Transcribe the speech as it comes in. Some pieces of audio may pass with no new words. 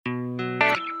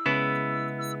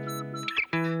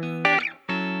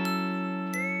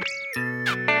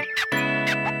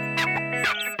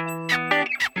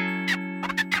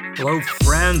Hello,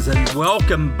 friends, and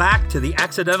welcome back to the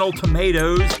Accidental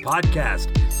Tomatoes podcast.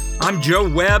 I'm Joe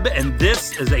Webb, and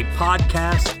this is a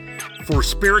podcast for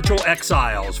spiritual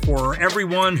exiles, for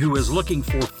everyone who is looking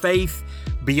for faith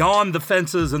beyond the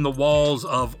fences and the walls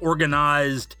of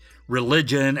organized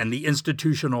religion and the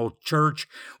institutional church.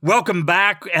 Welcome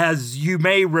back. As you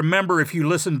may remember, if you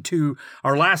listened to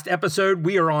our last episode,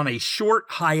 we are on a short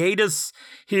hiatus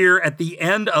here at the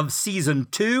end of season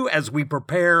 2 as we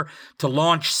prepare to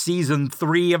launch season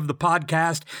 3 of the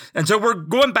podcast. And so we're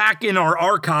going back in our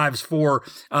archives for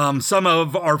some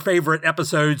of our favorite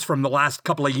episodes from the last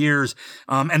couple of years.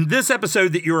 And this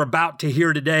episode that you're about to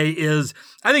hear today is,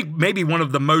 I think, maybe one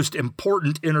of the most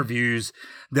important interviews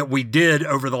that we did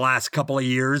over the last couple of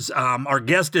years. Our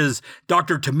guest is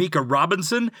Dr. Tamika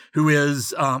Robinson, who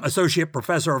is Associate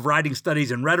Professor of Writing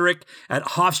Studies and Rhetoric at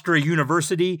Hofstra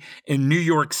University in New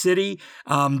York City.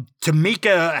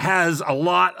 Tamika has a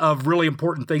lot of really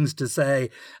important things to say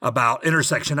about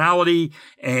intersectionality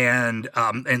and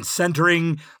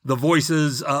centering the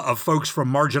voices of folks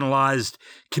from marginalized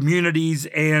communities,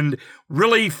 and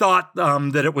really thought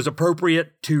that it was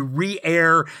appropriate to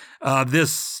re-air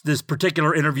this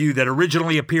particular interview that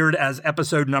originally appeared as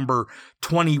episode number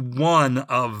 21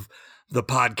 of the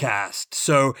podcast.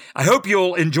 So I hope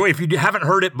you'll enjoy. If you haven't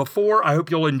heard it before, I hope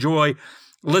you'll enjoy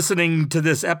listening to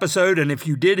this episode. And if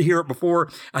you did hear it before,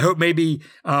 I hope maybe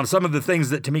some of the things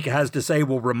that Tamika has to say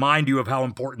will remind you of how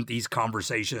important these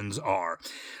conversations are.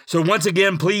 So once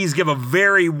again, please give a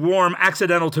very warm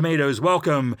Accidental Tomatoes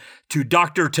welcome to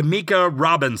Dr. Tamika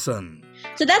Robinson.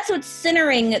 So that's what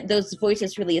centering those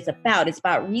voices really is about. It's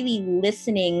about really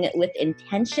listening with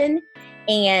intention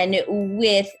and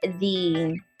with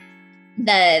the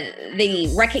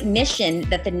recognition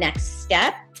that the next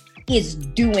step is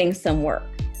doing some work,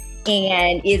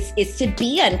 and is to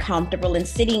be uncomfortable and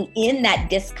sitting in that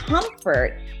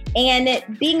discomfort and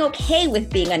being okay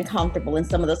with being uncomfortable in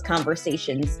some of those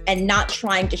conversations and not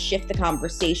trying to shift the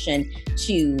conversation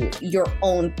to your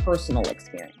own personal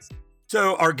experience.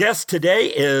 So our guest today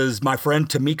is my friend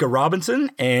Tamika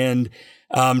Robinson, and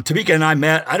Tamika and I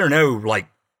met, I don't know, like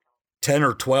 10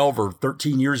 or 12 or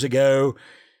 13 years ago.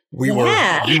 We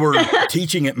were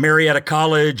teaching at Marietta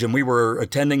College, and we were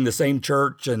attending the same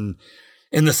church and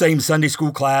in the same Sunday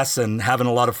school class and having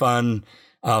a lot of fun,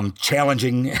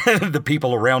 challenging the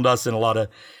people around us in a lot of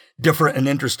different and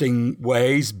interesting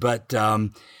ways. But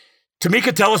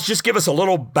Tamika, just give us a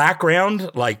little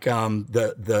background, like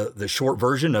the short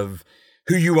version of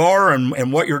who you are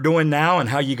and what you're doing now and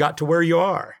how you got to where you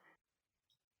are.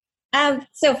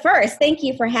 So first, thank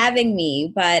you for having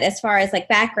me. But as far as like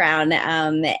background,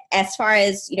 as far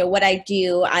as, what I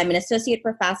do, I'm an associate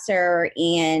professor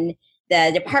in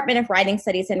the Department of Writing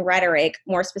Studies and Rhetoric.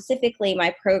 More specifically,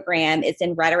 my program is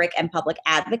in rhetoric and public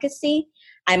advocacy.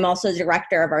 I'm also the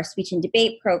director of our speech and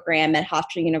debate program at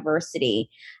Hofstra University.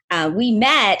 We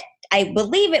met, I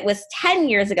believe it was 10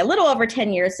 years ago, a little over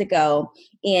 10 years ago,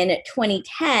 in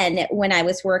 2010, when I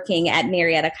was working at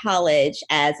Marietta College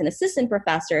as an assistant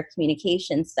professor of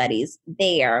communication studies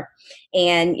there.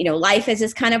 And, life has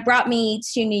just kind of brought me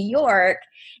to New York,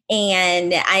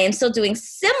 and I am still doing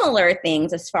similar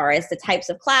things as far as the types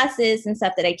of classes and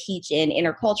stuff that I teach in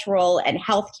intercultural and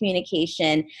health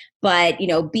communication. But,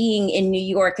 being in New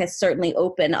York has certainly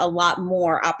opened a lot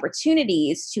more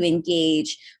opportunities to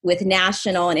engage with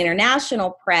national and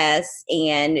international press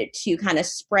and to kind of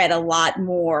spread a lot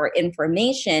more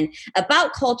information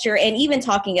about culture and even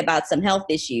talking about some health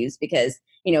issues because,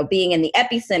 being in the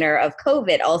epicenter of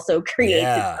COVID also creates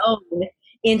its own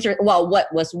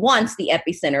what was once the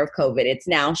epicenter of COVID. It's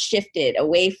now shifted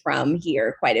away from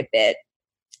here quite a bit.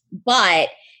 But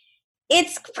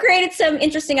it's created some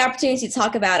interesting opportunities to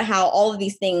talk about how all of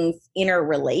these things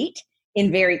interrelate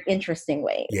in very interesting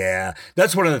ways. Yeah,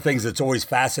 that's one of the things that's always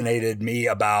fascinated me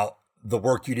about the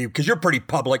work you do, because you're pretty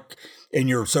public in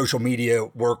your social media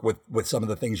work with some of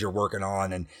the things you're working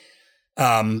on, and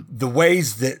the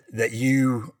ways that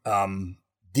you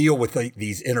deal with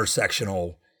these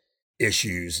intersectional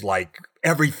issues, like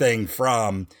everything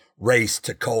from race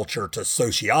to culture to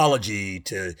sociology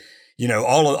to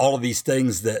all of these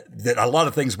things that a lot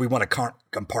of things we want to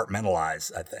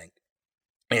compartmentalize, I think.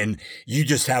 And you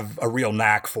just have a real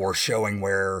knack for showing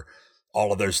where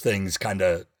all of those things kind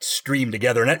of stream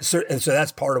together. And so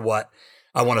that's part of what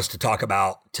I want us to talk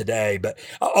about today. But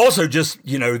also just,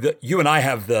 that you and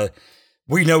I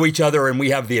we know each other and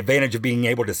we have the advantage of being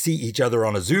able to see each other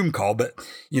on a Zoom call, but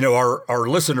our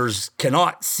listeners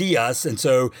cannot see us. And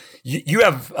so you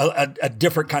have a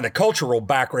different kind of cultural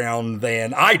background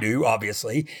than I do,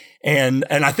 obviously. And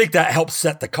I think that helps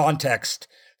set the context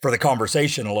for the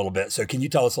conversation a little bit. So can you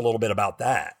tell us a little bit about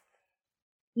that?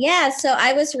 Yeah, so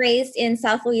I was raised in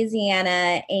South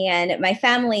Louisiana, and my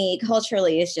family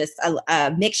culturally is just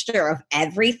a mixture of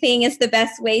everything, is the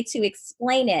best way to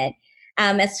explain it.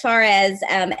 As far as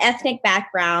ethnic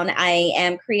background, I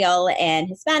am Creole and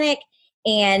Hispanic.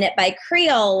 And by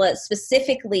Creole,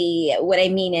 specifically, what I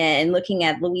mean in looking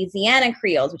at Louisiana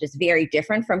Creoles, which is very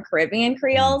different from Caribbean Mm.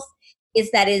 Creoles, is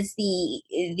that is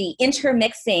the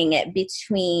intermixing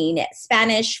between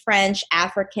Spanish, French,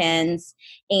 Africans,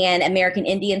 and American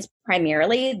Indians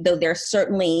primarily, though there's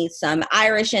certainly some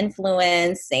Irish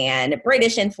influence and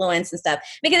British influence and stuff,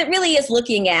 because it really is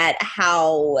looking at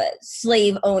how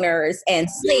slave owners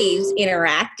and slaves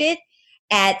interacted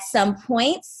at some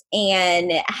points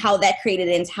and how that created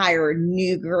an entire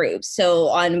new group. So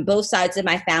on both sides of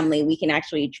my family, we can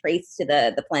actually trace to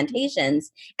the plantations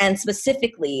and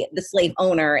specifically the slave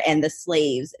owner and the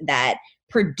slaves that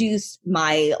produced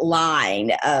my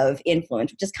line of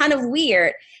influence, which is kind of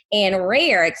weird and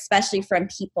rare, especially from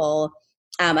people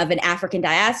of an African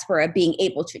diaspora being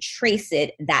able to trace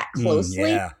it that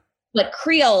closely. Yeah. But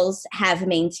Creoles have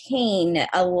maintained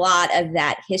a lot of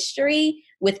that history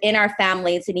within our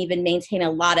families and even maintain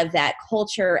a lot of that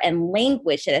culture and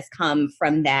language that has come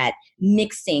from that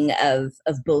mixing of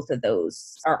both of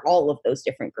those or all of those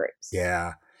different groups.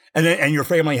 Yeah. And your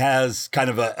family has kind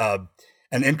of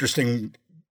an interesting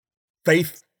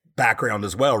faith background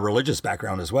as well, religious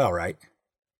background as well, right?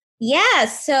 Yeah.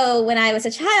 So when I was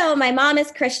a child, my mom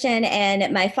is Christian,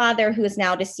 and my father, who is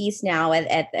now deceased now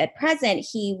at present,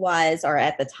 he was, or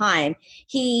at the time,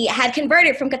 he had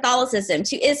converted from Catholicism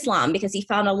to Islam because he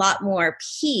found a lot more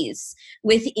peace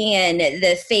within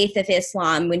the faith of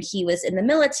Islam when he was in the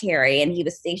military and he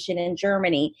was stationed in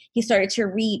Germany. He started to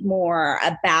read more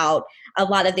about a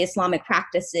lot of the Islamic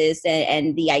practices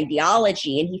and the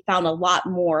ideology, and he found a lot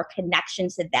more connection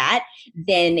to that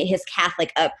than his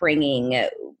Catholic upbringing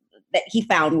that he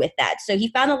found with that. So he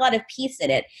found a lot of peace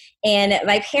in it. And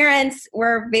my parents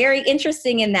were very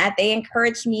interesting in that they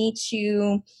encouraged me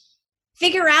to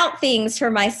figure out things for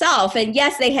myself. And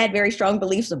yes, they had very strong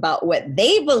beliefs about what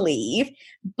they believe,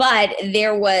 but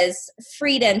there was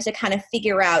freedom to kind of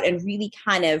figure out and really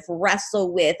kind of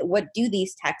wrestle with what do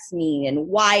these texts mean and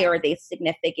why are they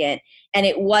significant? And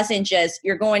it wasn't just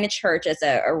you're going to church as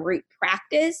a root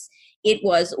practice. It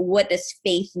was, what does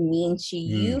faith mean to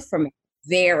you from a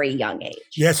very young age?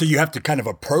 Yeah, so you have to kind of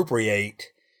appropriate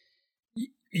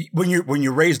when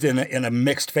you're raised in a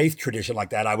mixed faith tradition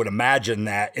like that. I would imagine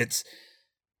that it's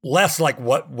less like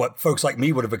what folks like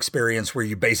me would have experienced, where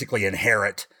you basically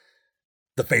inherit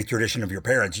the faith tradition of your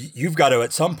parents. You've got to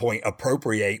at some point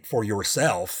appropriate for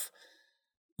yourself,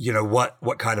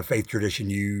 what kind of faith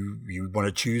tradition you want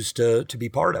to choose to be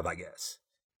part of, I guess.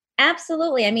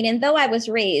 Absolutely. I mean, and though I was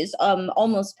raised I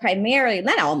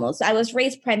was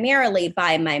raised primarily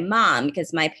by my mom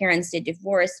because my parents did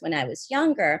divorce when I was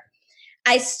younger.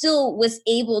 I still was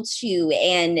able to,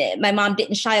 and my mom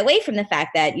didn't shy away from the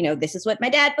fact that, this is what my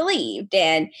dad believed.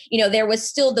 And, there was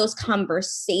still those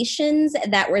conversations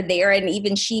that were there. And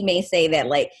even she may say that,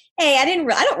 like, hey, I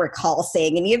don't recall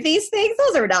saying any of these things.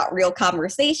 Those are not real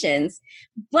conversations.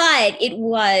 But it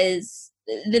was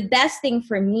the best thing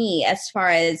for me as far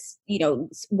as,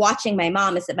 watching my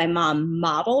mom is that my mom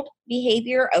modeled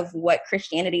behavior of what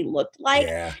Christianity looked like,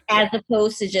 as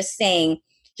opposed to just saying,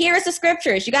 here's the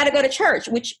scriptures, you got to go to church,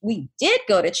 which we did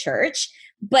go to church,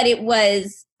 but it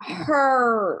was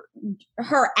her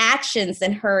actions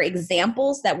and her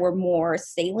examples that were more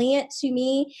salient to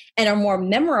me and are more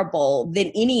memorable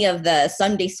than any of the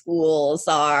Sunday schools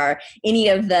or any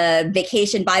of the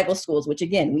vacation Bible schools, which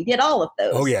again, we did all of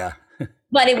those. Oh, yeah.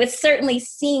 But it was certainly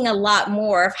seeing a lot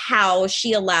more of how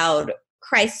she allowed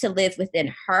Christ to live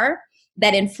within her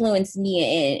that influenced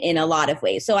me in a lot of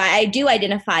ways. So I do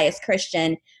identify as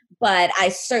Christian, but I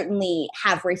certainly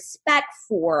have respect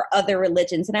for other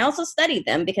religions. And I also study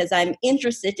them because I'm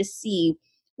interested to see,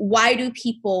 why do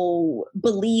people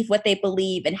believe what they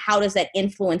believe and how does that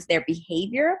influence their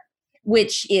behavior,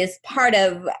 which is part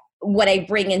of what I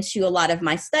bring into a lot of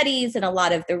my studies and a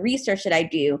lot of the research that I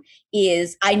do.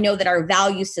 Is I know that our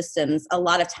value systems a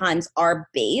lot of times are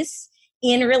based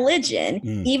in religion.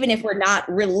 Even if we're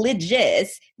not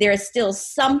religious, there is still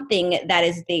something that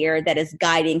is there that is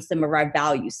guiding some of our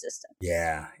value system.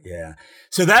 Yeah.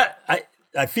 So that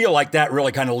I feel like that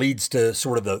really kind of leads to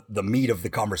sort of the meat of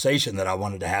the conversation that I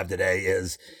wanted to have today.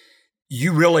 Is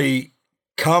you really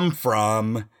come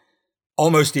from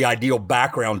almost the ideal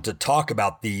background to talk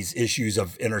about these issues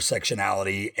of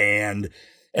intersectionality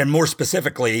and more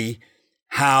specifically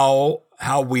how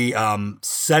we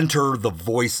center the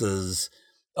voices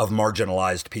of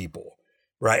marginalized people,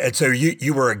 Right. And so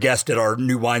you were a guest at our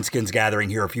New Wineskins gathering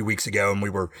here a few weeks ago, and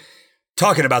we were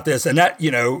talking about this, and that,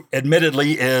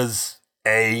 admittedly is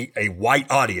a white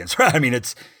audience, right? I mean,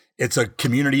 it's a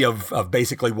community of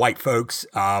basically white folks.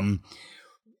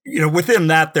 Within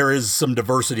that, there is some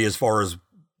diversity as far as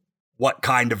what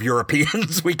kind of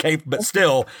Europeans we came, but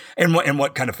still, and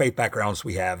what kind of faith backgrounds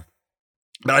we have.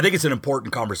 But I think it's an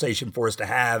important conversation for us to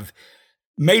have,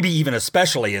 maybe even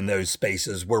especially in those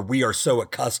spaces where we are so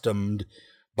accustomed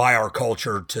by our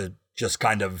culture to just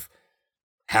kind of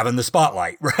having the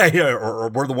spotlight, right? Or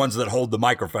we're the ones that hold the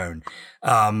microphone.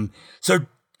 So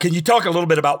can you talk a little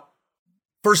bit about,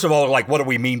 first of all, like, what do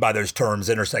we mean by those terms,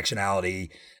 intersectionality,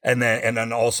 and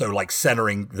then also like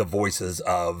centering the voices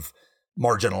of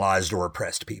marginalized or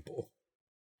oppressed people?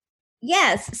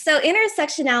 Yes. So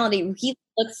intersectionality really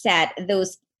looks at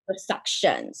those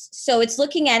intersections. So it's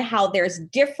looking at how there's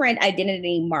different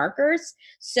identity markers.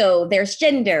 So there's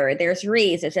gender, there's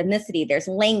race, there's ethnicity, there's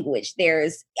language,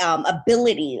 there's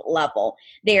ability level,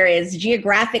 there is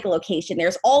geographic location.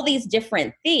 There's all these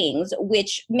different things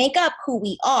which make up who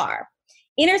we are.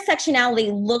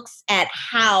 Intersectionality looks at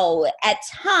how, at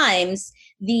times,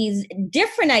 these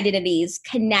different identities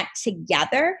connect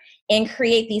together and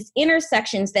create these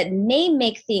intersections that may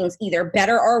make things either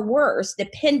better or worse,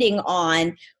 depending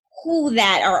on who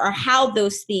that or how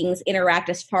those things interact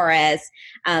as far as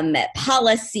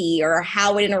policy, or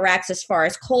how it interacts as far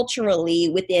as culturally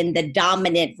within the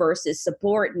dominant versus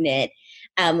subordinate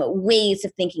ways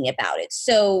of thinking about it.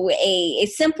 So a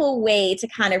simple way to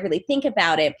kind of really think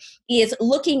about it is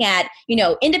looking at,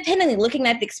 independently looking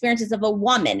at the experiences of a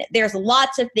woman. There's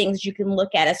lots of things you can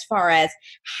look at as far as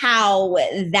how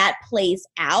that plays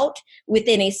out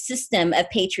within a system of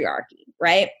patriarchy,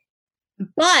 right?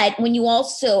 But when you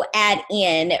also add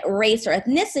in race or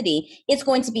ethnicity, it's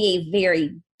going to be a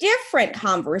very different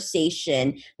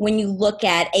conversation when you look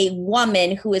at a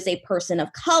woman who is a person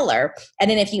of color.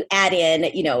 And then if you add in,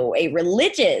 a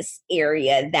religious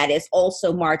area that is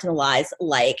also marginalized,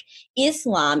 like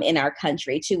Islam in our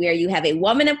country, to where you have a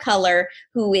woman of color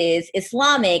who is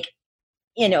Islamic,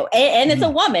 and it's a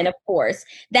woman, of course,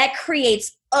 that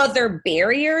creates other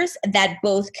barriers that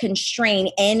both constrain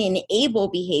and enable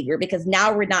behavior, because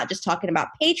now we're not just talking about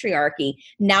patriarchy.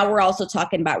 Now we're also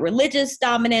talking about religious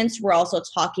dominance. We're also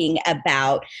talking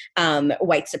about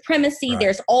white supremacy. Right.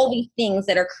 There's all these things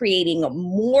that are creating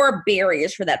more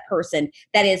barriers for that person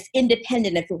that is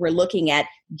independent if we're looking at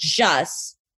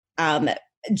just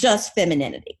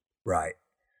femininity. Right.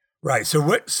 Right.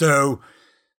 So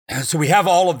we have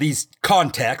all of these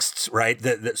contexts, right,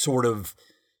 that sort of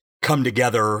come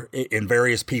together in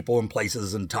various people and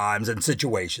places and times and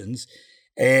situations.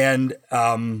 And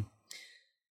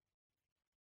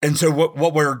so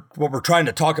what we're trying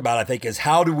to talk about, I think, is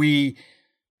how do we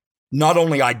not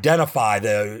only identify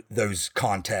those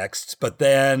contexts, but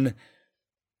then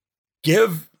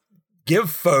give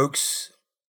folks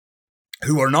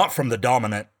who are not from the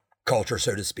dominant culture,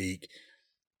 so to speak,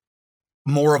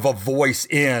 more of a voice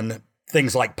in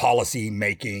things like policy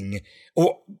making,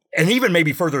 and even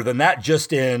maybe further than that,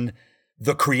 just in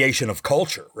the creation of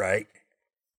culture, right?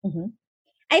 Mm-hmm.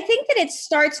 I think that it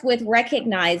starts with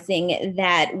recognizing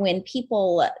that when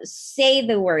people say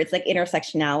the words like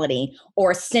intersectionality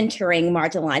or centering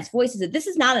marginalized voices, that this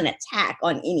is not an attack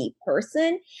on any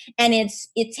person. And it's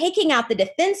taking out the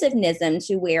defensiveness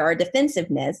to where our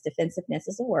defensiveness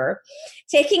is a word,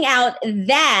 taking out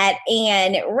that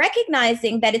and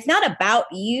recognizing that it's not about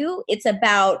you, it's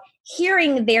about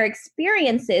hearing their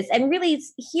experiences and really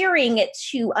hearing it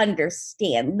to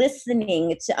understand,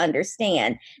 listening to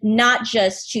understand, not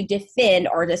just to defend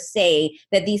or to say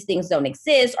that these things don't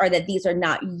exist or that these are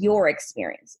not your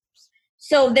experiences.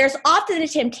 So there's often a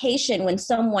temptation when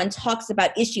someone talks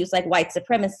about issues like white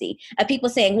supremacy of people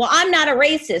saying, well, I'm not a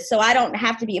racist, so I don't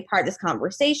have to be a part of this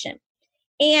conversation.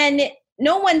 And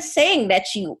no one's saying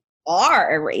that you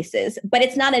are a racist, but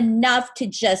it's not enough to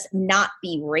just not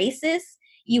be racist.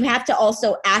 You have to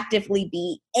also actively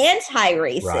be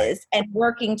anti-racist, right, and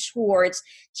working towards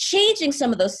changing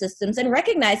some of those systems and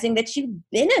recognizing that you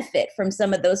benefit from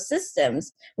some of those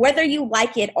systems, whether you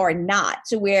like it or not,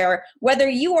 to where whether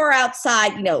you are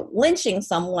outside, lynching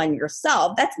someone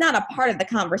yourself, that's not a part of the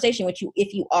conversation, which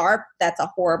if you are, that's a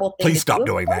horrible thing. Please stop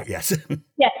doing that. Yes.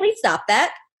 Yeah, please stop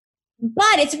that.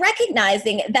 But it's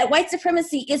recognizing that white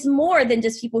supremacy is more than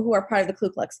just people who are part of the Ku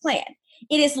Klux Klan.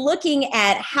 It is looking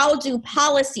at how do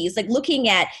policies, like looking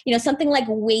at, something like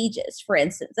wages, for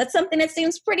instance. That's something that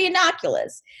seems pretty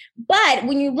innocuous. But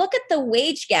when you look at the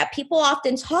wage gap, people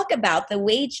often talk about the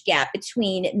wage gap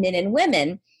between men and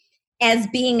women as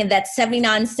being that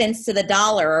 79 cents to the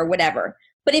dollar or whatever.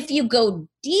 But if you go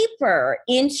deeper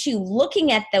into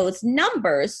looking at those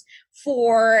numbers,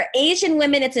 for Asian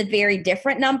women, it's a very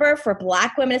different number. For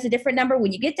Black women, it's a different number.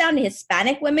 When you get down to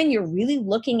Hispanic women, you're really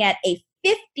looking at a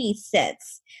 50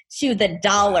 cents to the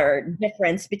dollar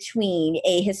difference between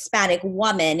a Hispanic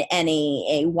woman and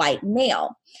a white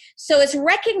male. So it's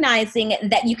recognizing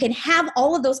that you can have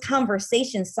all of those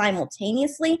conversations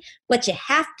simultaneously, but you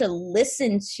have to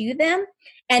listen to them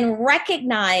and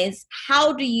recognize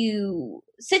how do you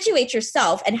situate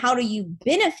yourself and how do you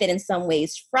benefit in some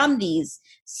ways from these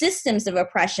systems of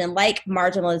oppression like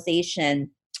marginalization,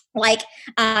 like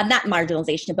not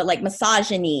marginalization, but like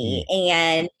misogyny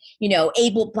and,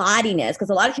 able-bodiedness, because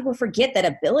a lot of people forget that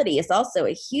ability is also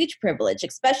a huge privilege,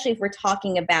 especially if we're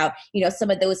talking about, some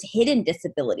of those hidden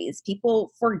disabilities.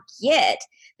 People forget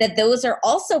that those are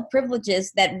also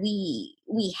privileges that we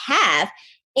have.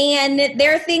 And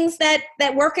there are things that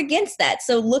work against that.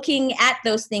 So looking at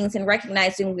those things and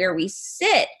recognizing where we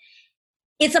sit,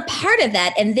 it's a part of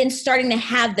that. And then starting to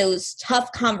have those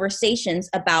tough conversations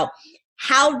about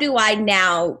how do I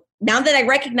now that I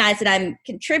recognize that I'm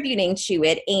contributing to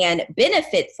it and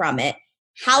benefit from it,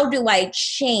 how do I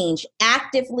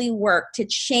actively work to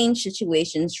change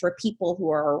situations for people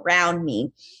who are around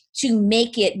me to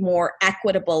make it more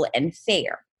equitable and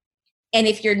fair? And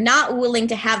if you're not willing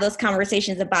to have those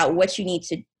conversations about what you need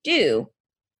to do,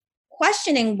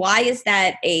 questioning why is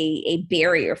that a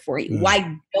barrier for you?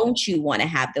 Why don't you want to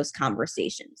have those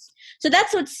conversations? So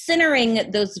that's what centering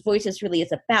those voices really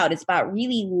is about. It's about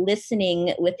really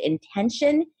listening with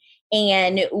intention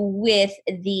and with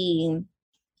the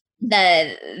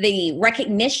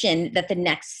recognition that the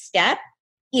next step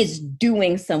is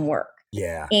doing some work.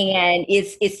 Yeah. And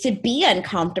it's to be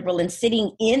uncomfortable and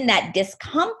sitting in that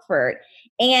discomfort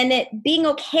and being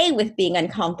okay with being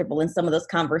uncomfortable in some of those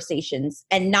conversations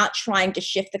and not trying to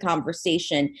shift the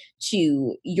conversation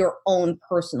to your own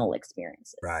personal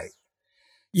experiences. Right.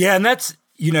 Yeah. And that's,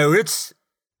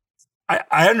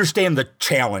 I understand the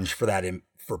challenge for that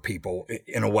for people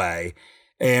in a way.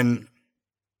 And,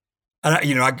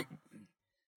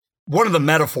 one of the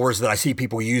metaphors that I see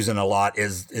people using a lot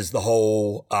is the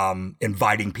whole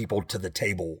inviting people to the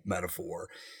table metaphor.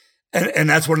 And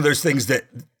that's one of those things that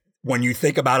when you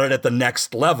think about it at the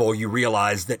next level, you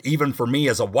realize that even for me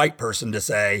as a white person to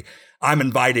say, I'm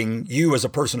inviting you as a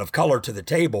person of color to the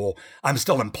table, I'm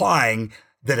still implying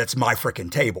that it's my freaking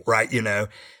table, right?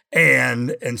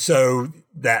 And so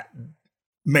that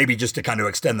maybe just to kind of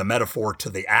extend the metaphor to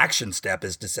the action step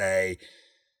is to say,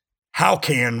 how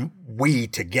can we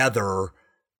together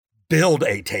build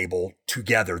a table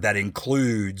together that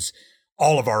includes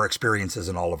all of our experiences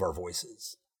and all of our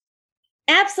voices?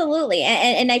 Absolutely.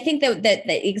 And I think that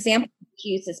the example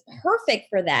you use is perfect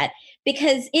for that,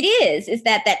 because it is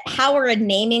that power of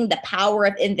naming, the power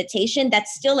of invitation,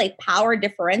 that's still a power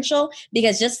differential,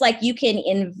 because just like you can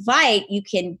invite, you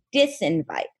can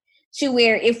disinvite. To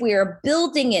where if we are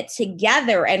building it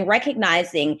together and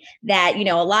recognizing that,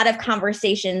 a lot of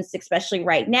conversations, especially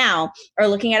right now, are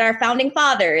looking at our founding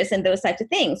fathers and those types of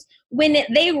things. When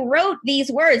they wrote these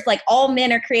words, like all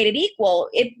men are created equal,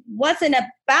 it wasn't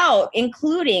about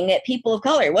including people of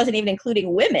color. It wasn't even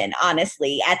including women,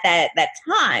 honestly, at that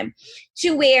time.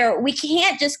 To where we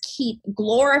can't just keep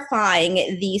glorifying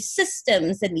these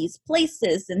systems and these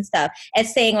places and stuff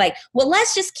as saying like, well,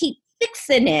 let's just keep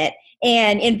fixing it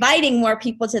and inviting more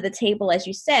people to the table, as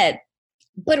you said.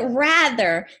 But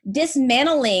rather,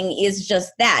 dismantling is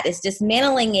just that. It's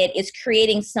dismantling it. It's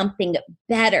creating something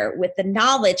better with the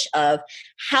knowledge of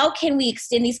how can we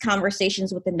extend these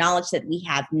conversations with the knowledge that we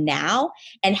have now,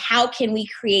 and how can we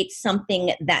create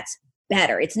something that's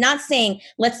better. It's not saying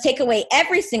let's take away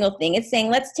every single thing. It's saying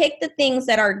let's take the things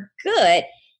that are good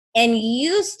and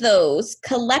use those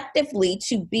collectively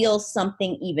to build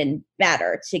something even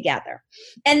better together.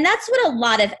 And that's what a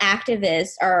lot of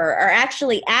activists are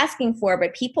actually asking for,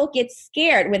 but people get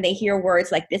scared when they hear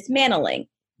words like dismantling,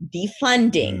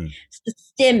 defunding,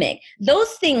 systemic.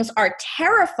 Those things are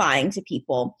terrifying to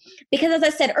people because, as I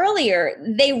said earlier,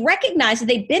 they recognize that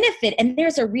they benefit, and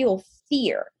there's a real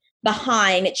fear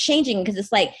behind changing, because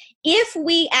it's like, if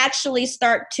we actually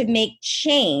start to make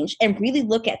change and really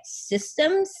look at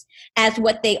systems as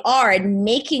what they are and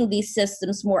making these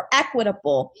systems more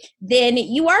equitable, then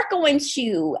you are going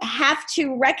to have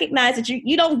to recognize that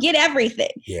you don't get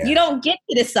everything. Yeah. You don't get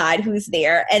to decide who's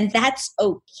there, and that's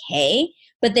okay.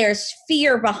 But there's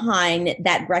fear behind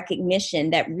that recognition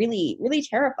that really, really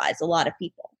terrifies a lot of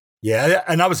people. Yeah,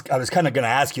 and I was kind of going to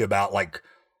ask you about, like,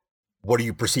 what do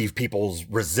you perceive people's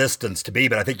resistance to be?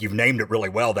 But I think you've named it really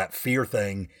well, that fear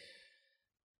thing.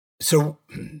 So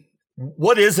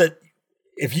what is it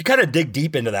if you kind of dig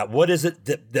deep into that, what is it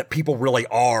that people really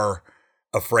are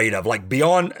afraid of? Like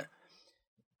beyond,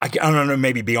 I don't know,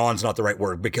 maybe beyond's not the right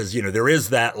word, because, you know, there is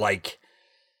that like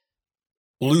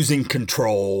losing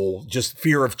control, just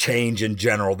fear of change in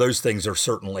general. Those things are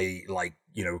certainly like,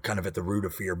 you know, kind of at the root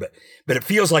of fear, but it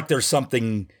feels like there's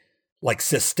something like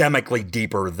systemically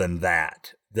deeper than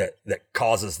that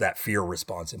causes that fear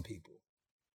response in people.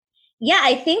 Yeah,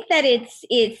 I think that it's,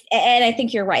 and I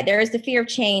think you're right. There is the fear of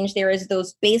change. There is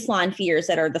those baseline fears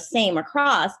that are the same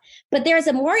across, but there's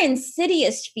a more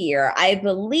insidious fear, I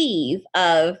believe,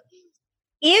 of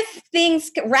if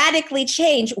things radically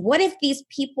change, what if these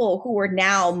people who are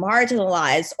now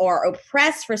marginalized or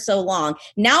oppressed for so long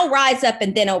now rise up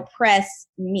and then oppress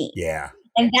me? Yeah.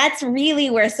 And that's really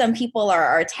where some people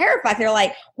are terrified. They're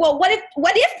like, well, what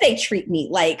if they treat me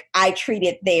like I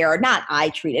treated not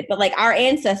I treated, but like our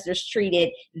ancestors treated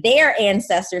their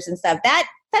ancestors and stuff?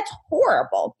 That's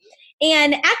horrible.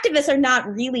 And activists are not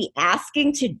really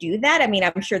asking to do that. I mean,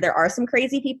 I'm sure there are some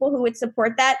crazy people who would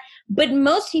support that, but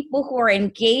most people who are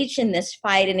engaged in this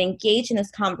fight and engaged in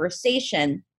this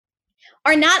conversation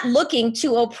are not looking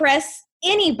to oppress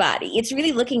anybody. It's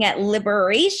really looking at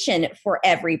liberation for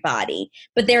everybody.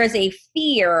 But there is a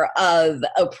fear of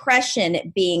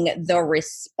oppression being the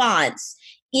response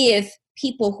if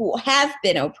people who have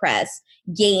been oppressed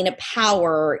gain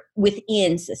power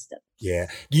within systems. Yeah.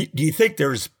 Do you think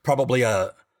there's probably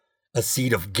a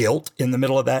seed of guilt in the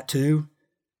middle of that too?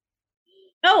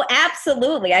 Oh,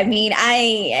 absolutely. I mean,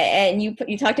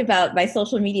 you talked about my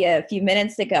social media a few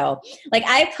minutes ago. Like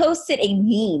I posted a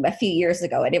meme a few years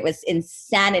ago and it was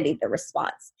insanity, the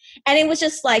response. And it was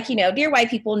just like, you know, dear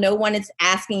white people, no one is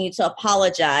asking you to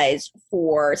apologize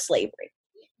for slavery,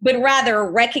 but rather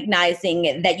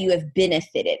recognizing that you have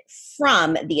benefited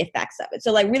from the effects of it.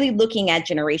 So like really looking at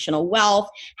generational wealth,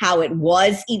 how it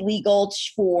was illegal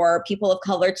for people of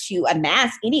color to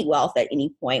amass any wealth at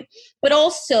any point, but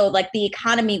also like the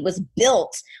economy was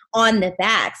built on the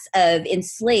backs of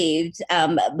enslaved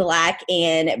Black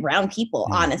and brown people,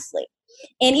 honestly.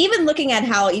 And even looking at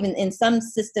how even in some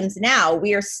systems now,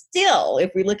 we are still, if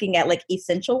we're looking at like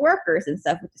essential workers and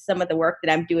stuff, which is some of the work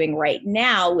that I'm doing right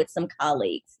now with some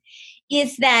colleagues,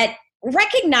 is that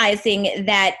recognizing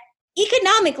that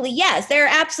economically, yes, there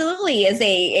absolutely is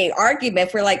a argument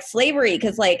for like slavery,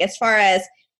 because like as far as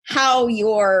how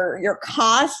your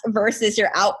cost versus your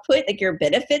output, like your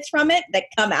benefits from it that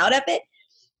come out of it,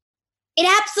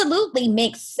 it absolutely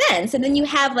makes sense. And then you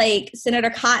have like Senator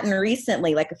Cotton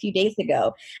recently, like a few days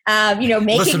ago,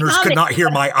 making listeners could not hear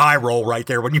my eye roll right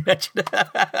there when you mentioned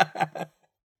it.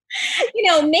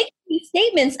 Making these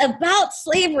statements about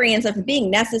slavery and stuff being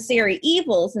necessary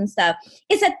evils and stuff,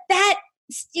 is that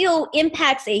still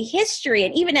impacts a history.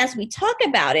 And even as we talk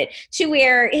about it, to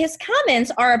where his comments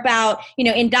are about,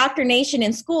 indoctrination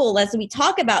in school, as we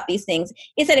talk about these things,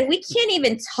 is that if we can't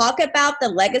even talk about the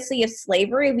legacy of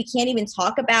slavery, we can't even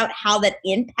talk about how that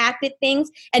impacted things,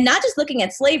 and not just looking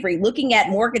at slavery, looking at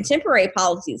more contemporary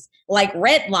policies like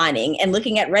redlining and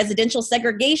looking at residential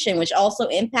segregation, which also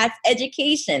impacts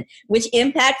education, which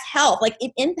impacts health, like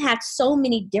it impacts so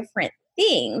many different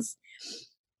things,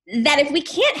 that if we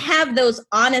can't have those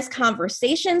honest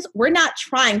conversations, we're not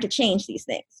trying to change these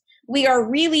things. We are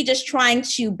really just trying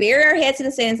to bury our heads in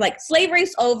the sand, like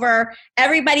slavery's over,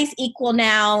 everybody's equal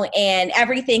now, and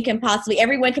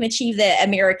everyone can achieve the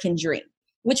American dream,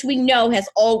 which we know has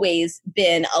always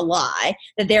been a lie,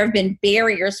 that there have been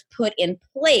barriers put in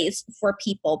place for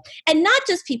people, and not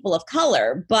just people of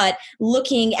color, but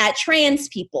looking at trans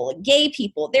people, gay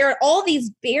people. There are all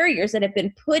these barriers that have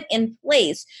been put in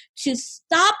place to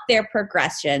stop their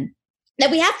progression, that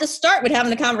we have to start with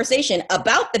having a conversation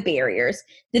about the barriers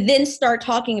to then start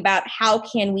talking about how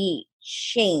can we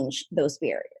change those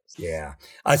barriers. Yeah.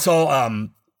 I saw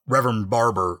Reverend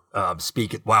Barber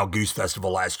speak at Wild Goose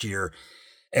Festival last year.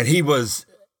 And he was,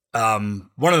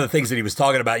 one of the things that he was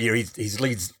talking about, he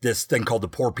leads this thing called the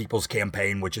Poor People's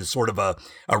Campaign, which is sort of a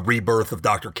rebirth of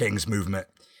Dr. King's movement.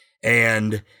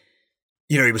 And,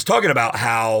 he was talking about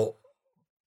how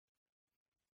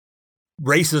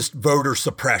racist voter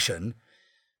suppression,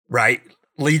 right,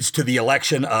 leads to the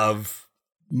election of,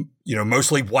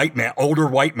 mostly older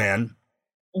white men,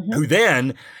 mm-hmm. who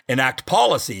then enact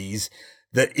policies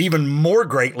that even more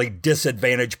greatly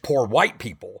disadvantage poor white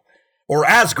people. Or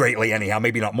as greatly, anyhow,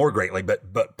 maybe not more greatly,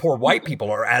 but poor white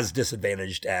people are as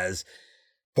disadvantaged as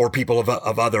poor people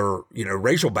of other,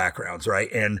 racial backgrounds, right?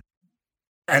 And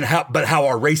how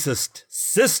our racist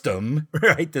system,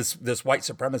 right, this white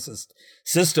supremacist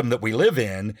system that we live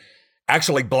in,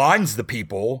 actually blinds the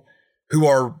people who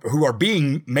are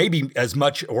being maybe as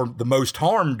much or the most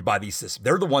harmed by these systems.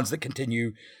 They're the ones that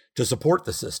continue to support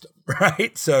the system,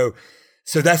 right? So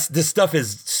this stuff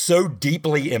is so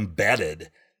deeply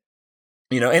embedded,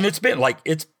 and it's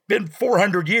been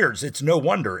 400 years. It's no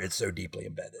wonder it's so deeply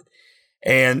embedded.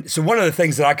 And so one of the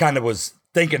things that I kind of was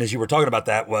thinking as you were talking about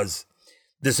that was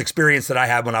this experience that I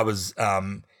had when I was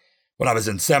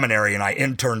in seminary and I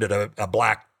interned at a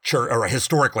black church, or a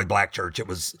historically black church. It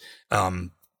was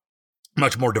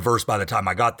much more diverse by the time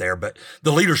I got there, but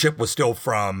the leadership was still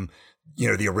from,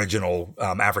 the original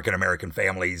African-American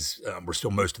families were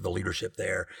still most of the leadership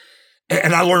there.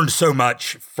 And I learned so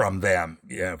much from them,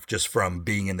 just from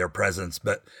being in their presence.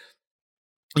 But,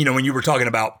 when you were talking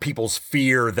about people's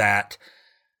fear that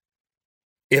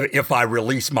if I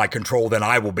release my control, then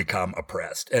I will become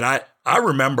oppressed. And I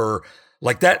remember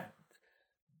like that,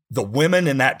 the women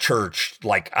in that church,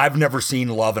 like I've never seen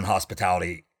love and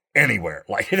hospitality anywhere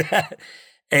like that.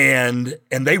 And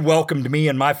they welcomed me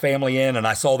and my family in, and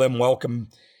I saw them welcome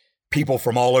people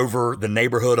from all over the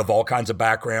neighborhood of all kinds of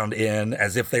background in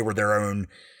as if they were their own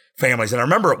families. And I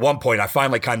remember at one point I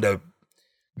finally kind of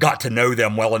got to know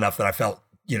them well enough that I felt,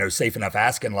 safe enough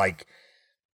asking, like,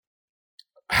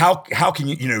 how can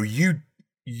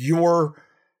your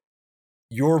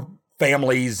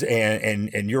families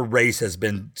and your race has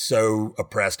been so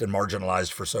oppressed and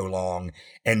marginalized for so long,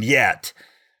 and yet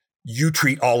you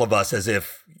treat all of us as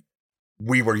if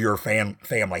we were your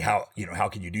family. How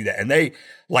can you do that? And they,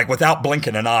 like, without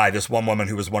blinking an eye, this one woman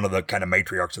who was one of the kind of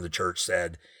matriarchs of the church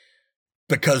said,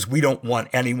 because we don't want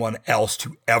anyone else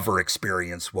to ever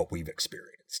experience what we've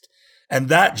experienced. And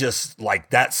that just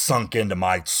that sunk into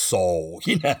my soul,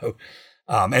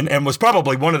 and was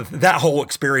probably that whole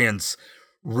experience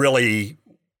really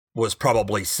was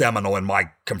probably seminal in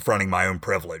my confronting my own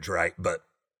privilege. Right. But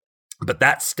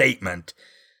that statement,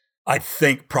 I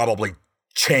think, probably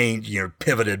changed,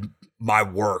 pivoted my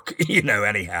work,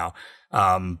 anyhow.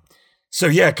 So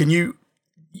yeah, can you,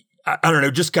 I don't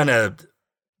know, just kind of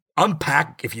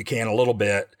unpack, if you can, a little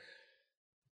bit,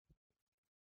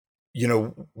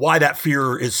 why that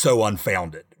fear is so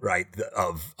unfounded, right?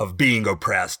 Of being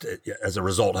oppressed as a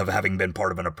result of having been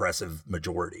part of an oppressive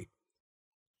majority.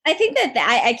 I think that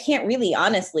I can't really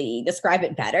honestly describe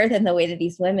it better than the way that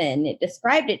these women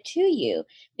described it to you,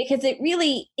 because it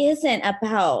really isn't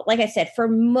about, like I said, for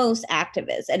most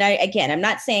activists. And I'm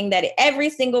not saying that every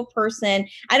single person,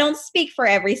 I don't speak for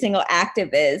every single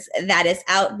activist that is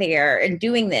out there and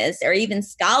doing this, or even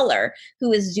scholar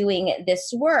who is doing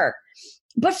this work.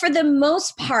 But for the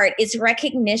most part, it's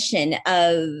recognition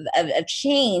of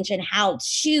change and how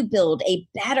to build a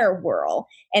better world,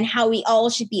 and how we all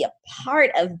should be a part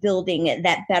of building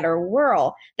that better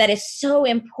world. That is so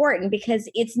important, because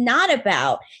it's not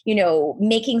about,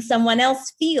 making someone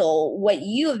else feel what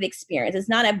you have experienced. It's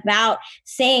not about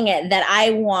saying that I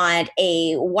want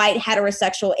a white,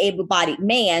 heterosexual, able-bodied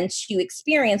man to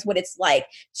experience what it's like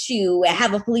to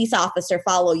have a police officer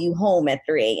follow you home at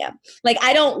 3 a.m. Like,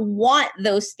 I don't want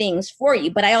those things for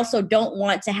you, but I also don't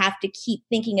want to have to keep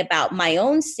thinking about my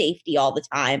own safety all the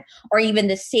time, or even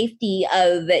the safety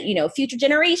of, future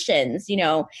generations,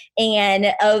 and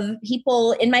of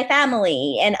people in my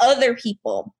family and other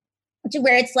people, to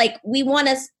where it's like, we want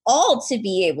us all to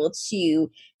be able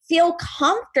to feel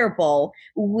comfortable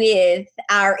with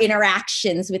our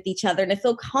interactions with each other, and to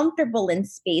feel comfortable in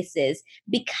spaces,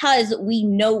 because we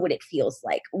know what it feels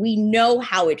like. We know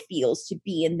how it feels to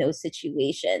be in those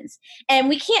situations. And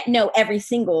we can't know every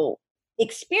single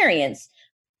experience,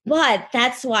 but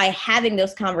that's why having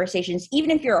those conversations,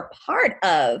 even if you're a part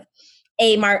of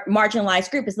a marginalized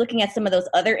group, is looking at some of those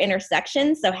other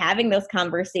intersections. So having those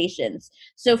conversations.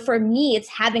 So for me, it's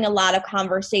having a lot of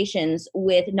conversations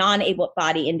with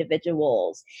non-able-bodied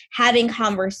individuals, having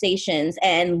conversations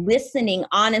and listening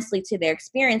honestly to their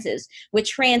experiences with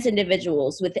trans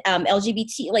individuals, with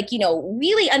LGBT,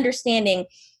 really understanding,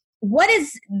 what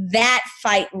does that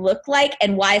fight look like,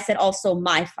 and why is it also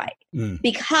my fight?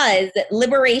 Because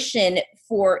liberation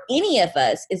for any of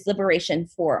us is liberation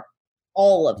for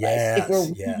all of us, if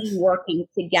we're really working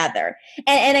together.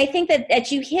 And I think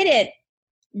that you hit it,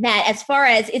 that as far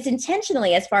as it's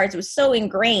intentionally, as far as it was so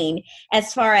ingrained,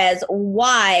 as far as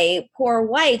why poor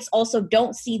whites also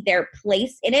don't see their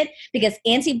place in it, because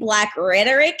anti-Black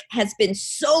rhetoric has been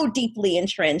so deeply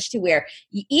entrenched, to where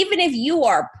even if you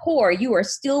are poor, you are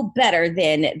still better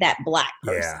than that Black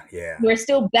person. You are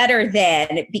still better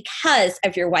than, because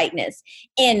of your whiteness.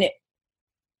 And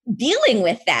dealing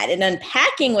with that and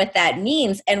unpacking what that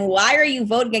means, and why are you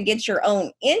voting against your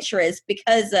own interests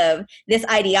because of this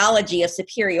ideology of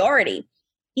superiority,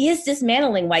 is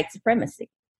dismantling white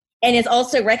supremacy. And it's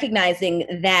also recognizing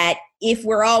that if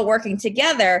we're all working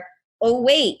together, oh,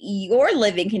 wait, your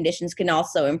living conditions can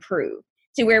also improve.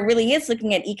 So where it really is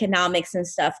looking at economics and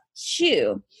stuff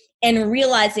too, and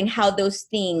realizing how those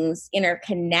things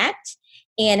interconnect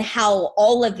and how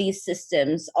all of these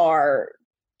systems are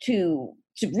to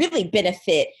really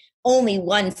benefit only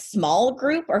one small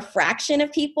group or fraction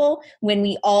of people when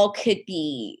we all could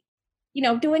be,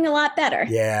 doing a lot better.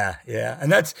 Yeah.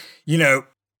 And that's,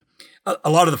 a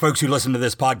lot of the folks who listen to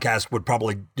this podcast would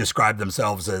probably describe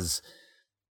themselves as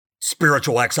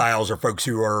spiritual exiles or folks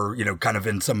who are, kind of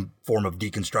in some form of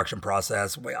deconstruction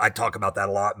process. I talk about that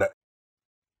a lot,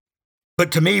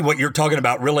 but to me, what you're talking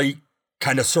about really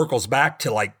kind of circles back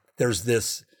to like, there's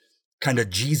this kind of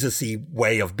Jesus-y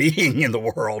way of being in the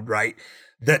world, right?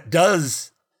 That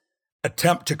does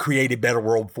attempt to create a better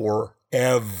world for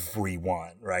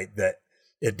everyone, right? That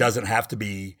it doesn't have to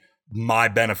be my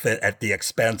benefit at the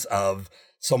expense of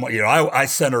someone. I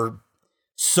center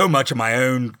so much of my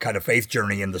own kind of faith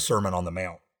journey in the Sermon on the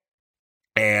Mount.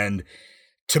 And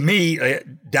to me,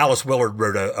 Dallas Willard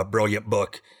wrote a brilliant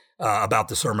book about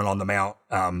the Sermon on the Mount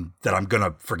that I'm going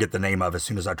to forget the name of as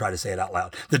soon as I try to say it out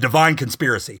loud. The Divine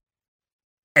Conspiracy.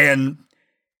 And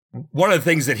one of the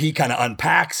things that he kind of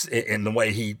unpacks in the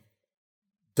way he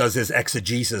does his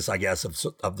exegesis, I guess,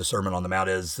 of the Sermon on the Mount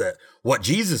is that what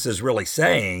Jesus is really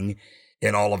saying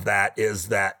in all of that is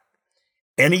that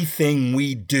anything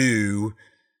we do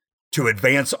to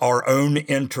advance our own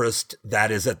interest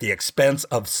that is at the expense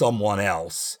of someone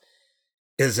else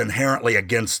is inherently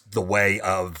against the way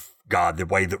of God, the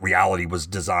way that reality was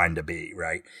designed to be,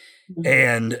 right?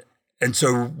 Mm-hmm. And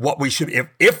so what we should,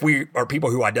 if we are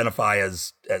people who identify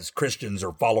as Christians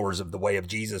or followers of the way of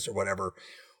Jesus or whatever,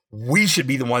 we should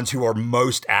be the ones who are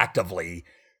most actively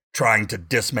trying to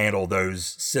dismantle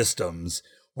those systems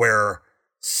where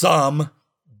some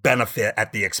benefit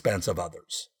at the expense of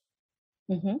others.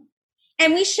 Mm-hmm.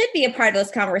 And we should be a part of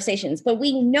those conversations, but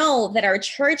we know that our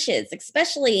churches,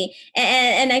 especially,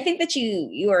 and I think that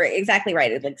you are exactly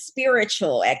right, like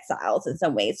spiritual exiles in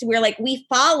some ways. So we're like, we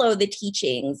follow the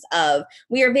teachings of,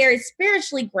 we are very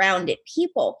spiritually grounded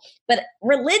people, but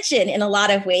religion in a lot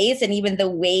of ways, and even the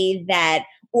way that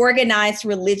organized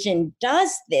religion does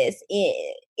this,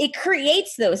 it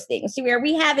creates those things to where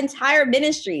we have entire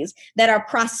ministries that are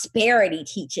prosperity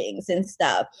teachings and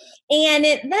stuff. And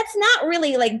that's not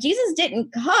really like, Jesus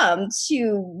didn't come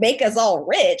to make us all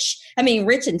rich. I mean,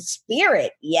 rich in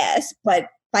spirit, yes, but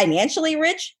financially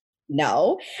rich?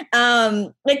 No.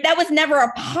 Like that was never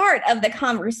a part of the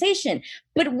conversation,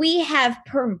 but we have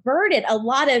perverted a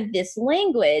lot of this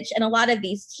language and a lot of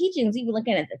these teachings, even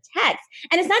looking at the text.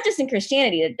 And it's not just in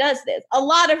Christianity that does this. A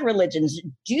lot of religions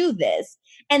do this,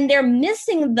 and they're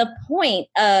missing the point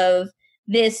of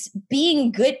this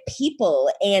being good people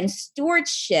and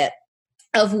stewardship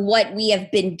of what we have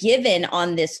been given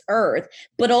on this earth,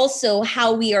 but also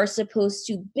how we are supposed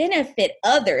to benefit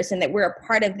others and that we're a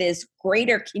part of this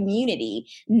greater community,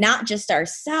 not just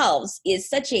ourselves, is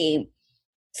such a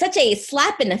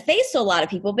slap in the face to a lot of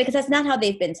people, because that's not how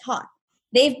they've been taught.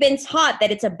 They've been taught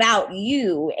that it's about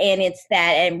you, and it's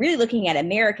that, and really looking at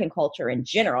American culture in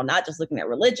general, not just looking at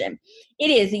religion.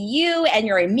 It is you and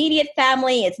your immediate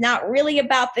family. It's not really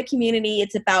about the community.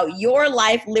 It's about your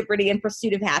life, liberty, and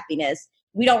pursuit of happiness.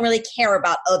 We don't really care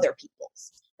about other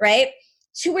people's, right?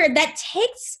 To where that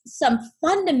takes some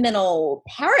fundamental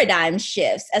paradigm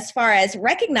shifts as far as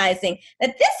recognizing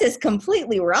that this is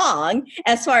completely wrong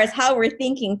as far as how we're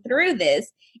thinking through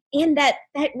this. And that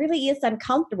really is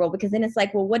uncomfortable, because then it's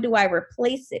like, well, what do I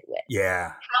replace it with?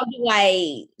 Yeah. How do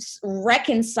I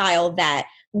reconcile that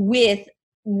with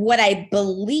what I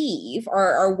believe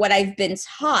or what I've been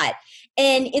taught?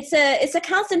 And it's a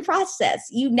constant process.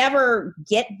 You never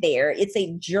get there. It's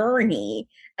a journey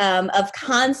of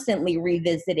constantly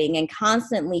revisiting and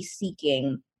constantly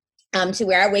seeking to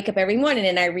where I wake up every morning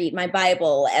and I read my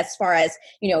Bible as far as,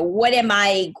 what am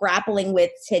I grappling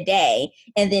with today?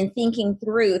 And then thinking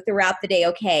throughout the day,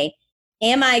 okay,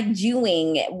 am I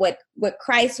doing what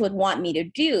Christ would want me to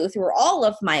do through all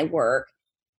of my work?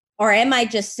 Or am I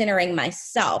just centering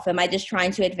myself? Am I just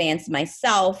trying to advance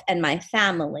myself and my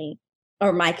family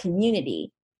or my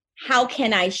community? How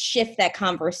can I shift that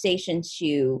conversation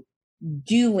to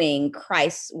doing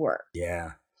Christ's work?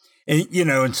 Yeah.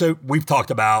 And so we've talked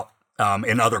about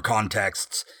in other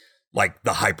contexts, like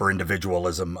the hyper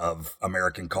individualism of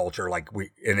American culture,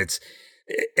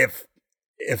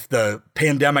 if the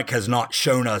pandemic has not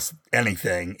shown us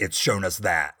anything, it's shown us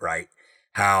that, right?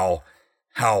 How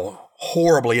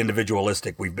horribly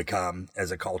individualistic we've become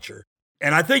as a culture.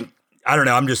 And I think, I don't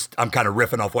know, I'm kind of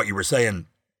riffing off what you were saying.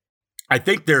 I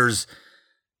think there's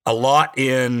a lot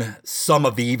in some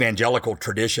of the evangelical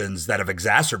traditions that have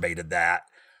exacerbated that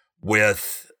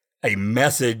with a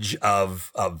message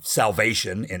of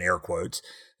salvation, in air quotes,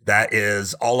 that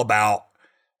is all about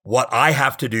what I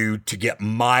have to do to get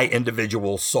my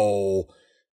individual soul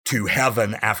to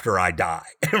heaven after I die,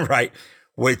 right?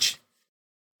 Which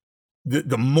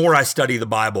the more I study the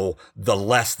Bible, the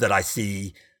less that I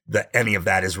see that any of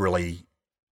that is really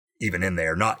even in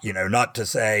there. Not to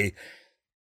say,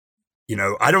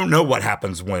 I don't know what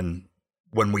happens when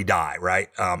we die, right?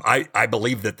 I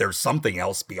believe that there's something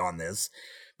else beyond this,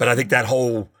 but I think that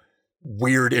whole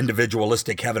weird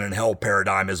individualistic heaven and hell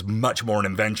paradigm is much more an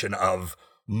invention of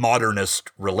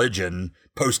modernist religion,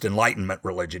 post-Enlightenment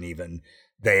religion even,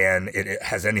 than it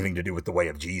has anything to do with the way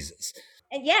of Jesus.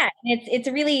 Yeah, it's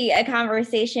really a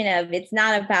conversation of, it's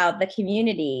not about the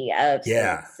community of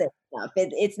saints and stuff.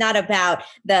 It's not about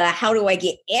how do I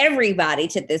get everybody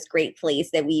to this great place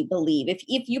that we believe.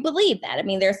 If you believe that, I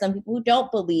mean, there are some people who don't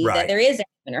believe that there is a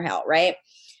heaven or hell, right?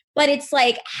 But it's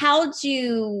like, how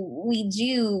do we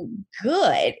do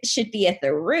good should be at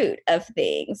the root of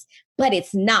things, but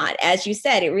it's not. As you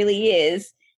said, it really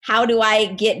is. How do I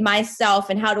get myself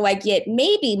and how do I get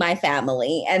maybe my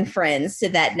family and friends to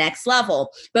that next level?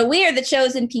 But we are the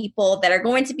chosen people that are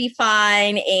going to be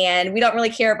fine, and we don't really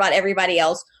care about everybody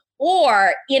else.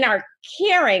 Or in our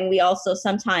caring, we also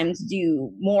sometimes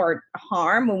do more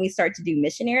harm when we start to do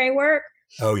missionary work.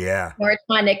 Oh, yeah. We're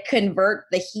trying to convert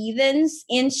the heathens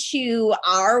into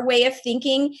our way of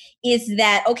thinking. Is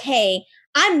that, okay,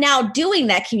 I'm now doing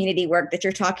that community work that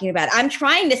you're talking about. I'm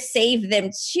trying to save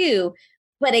them too.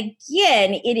 But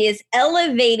again, it is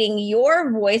elevating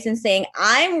your voice and saying,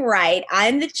 I'm right.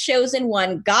 I'm the chosen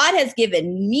one. God has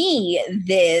given me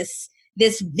this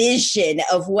vision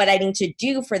of what I need to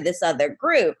do for this other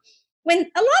group. When a lot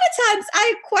of times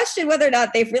I question whether or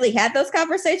not they've really had those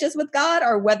conversations with God,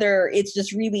 or whether it's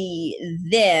just really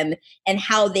them and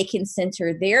how they can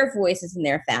center their voices in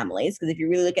their families. Because if you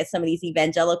really look at some of these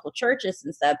evangelical churches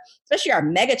and stuff, especially our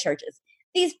mega churches,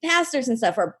 these pastors and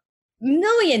stuff are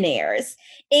millionaires.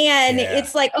 And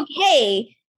it's like,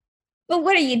 okay, but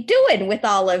what are you doing with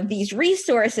all of these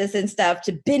resources and stuff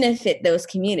to benefit those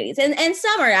communities? And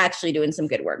some are actually doing some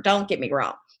good work, don't get me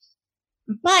wrong.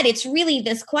 But it's really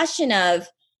this question of,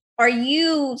 are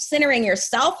you centering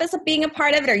yourself as being a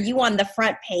part of it? Are you on the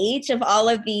front page of all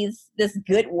of this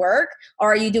good work?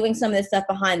 Or are you doing some of this stuff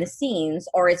behind the scenes?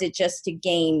 Or is it just to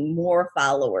gain more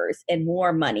followers and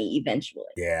more money eventually?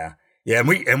 Yeah. Yeah,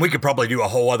 and we could probably do a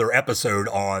whole other episode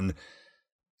on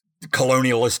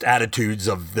colonialist attitudes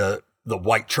of the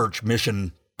white church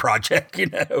mission project,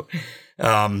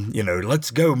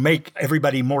 let's go make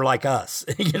everybody more like us,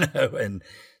 and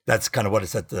that's kind of what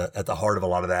is at the heart of a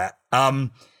lot of that.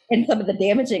 And some of the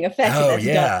damaging effects that's done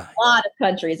in a lot of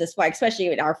countries,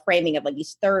 especially in our framing of like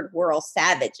these third world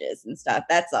savages and stuff.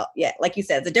 That's all. Yeah, like you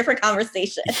said, it's a different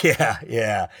conversation.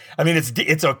 Yeah. I mean,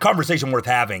 it's a conversation worth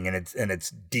having, and it's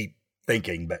deep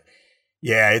thinking, but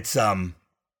it's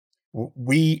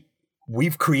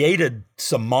we've created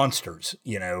some monsters,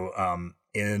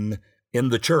 in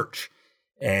the church,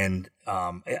 and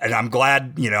I'm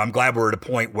glad we're at a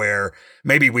point where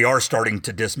maybe we are starting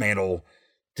to dismantle,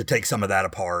 to take some of that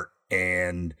apart,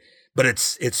 but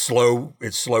it's slow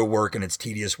work, and it's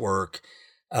tedious work,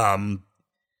 one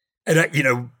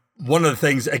of the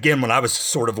things, again, when I was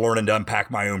sort of learning to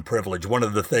unpack my own privilege, one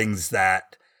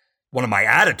of my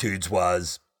attitudes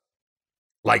was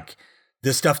like,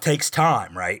 this stuff takes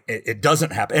time, right? It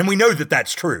doesn't happen. And we know that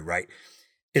that's true, right?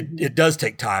 It does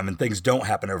take time, and things don't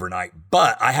happen overnight.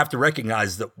 But I have to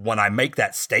recognize that when I make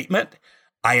that statement,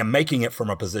 I am making it from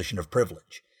a position of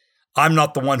privilege. I'm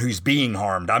not the one who's being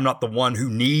harmed. I'm not the one who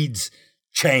needs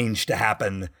change to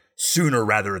happen sooner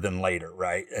rather than later,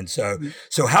 right? And so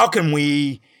how can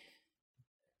we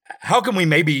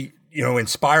maybe,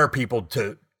 inspire people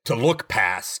to look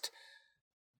past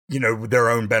their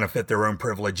own benefit, their own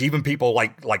privilege, even people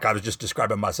like I was just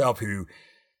describing myself, who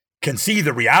can see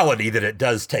the reality that it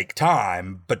does take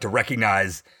time, but to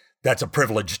recognize that's a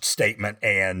privileged statement,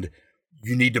 and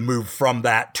you need to move from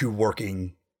that to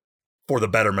working for the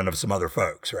betterment of some other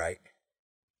folks, right?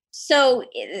 So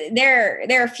there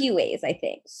are a few ways, I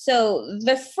think. So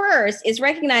the first is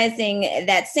recognizing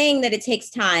that saying that it takes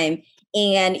time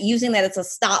and using that as a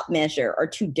stop measure are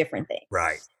two different things.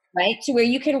 Right. To where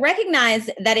you can recognize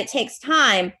that it takes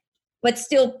time, but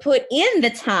still put in the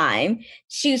time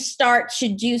to start to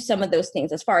do some of those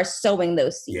things as far as sowing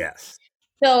those seeds. Yes.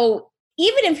 So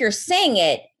even if you're saying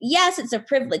it, yes, it's a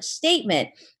privileged statement,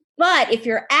 But if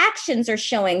your actions are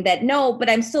showing that, no, but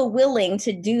I'm still willing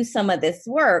to do some of this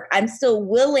work, I'm still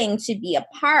willing to be a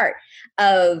part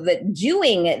of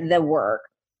doing the work,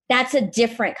 that's a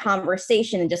different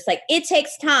conversation. And just like, it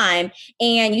takes time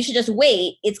and you should just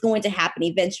wait, it's going to happen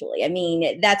eventually. I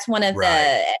mean, that's one of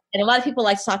and a lot of people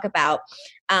like to talk about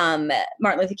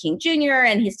Martin Luther King Jr.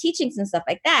 and his teachings and stuff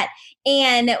like that.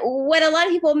 And what a lot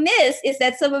of people miss is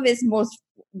that some of his most,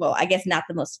 well, I guess not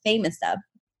the most famous stuff,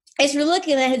 is we're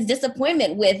looking at his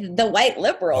disappointment with the white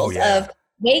liberals of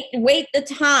wait the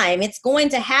time, it's going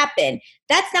to happen.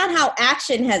 That's not how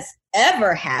action has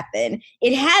ever happened.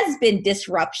 It has been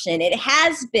disruption. It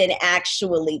has been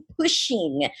actually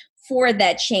pushing for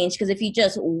that change. Because if you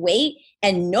just wait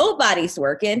and nobody's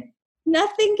working,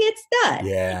 nothing gets done.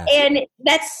 Yeah. And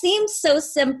that seems so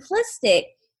simplistic,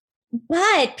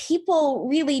 but people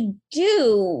really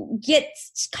do get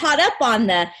caught up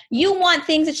on you want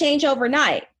things to change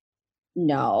overnight.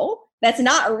 No, that's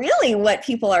not really what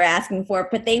people are asking for,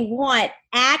 but they want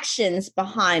actions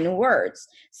behind words.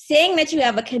 Saying that you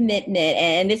have a commitment,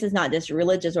 and this is not just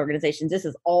religious organizations, this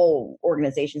is all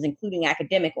organizations, including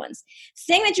academic ones.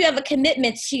 Saying that you have a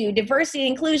commitment to diversity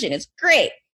and inclusion is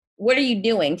great. What are you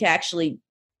doing to actually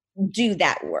do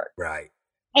that work? Right.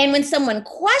 And when someone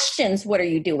questions what are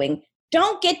you doing,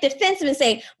 don't get defensive and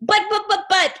say, but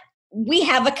we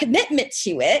have a commitment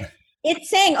to it.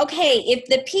 It's saying, okay, if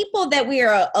the people that we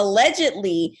are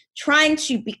allegedly trying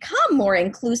to become more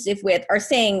inclusive with are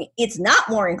saying it's not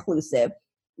more inclusive,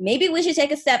 maybe we should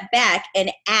take a step back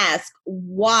and ask,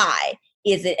 why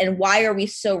is it, and why are we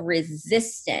so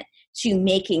resistant to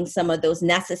making some of those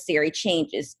necessary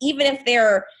changes, even if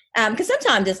they're, because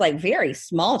sometimes it's like very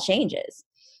small changes.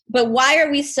 But why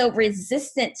are we so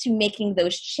resistant to making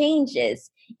those changes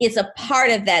is a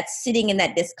part of that sitting in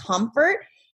that discomfort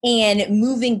and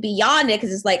moving beyond it.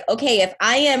 Because it's like, okay, if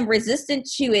I am resistant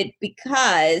to it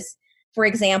because, for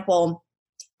example,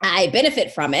 I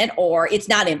benefit from it or it's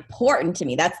not important to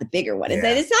me. That's the bigger one, is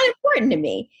that it's not important to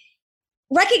me.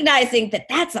 Recognizing that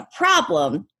that's a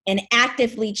problem and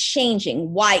actively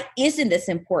changing. Why isn't this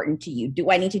important to you?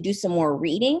 Do I need to do some more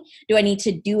reading? Do I need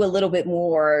to do a little bit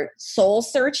more soul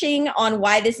searching on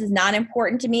why this is not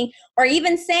important to me? Or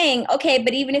even saying, okay,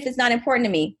 but even if it's not important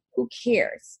to me, who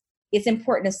cares? It's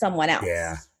important to someone else.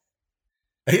 Yeah.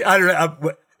 I don't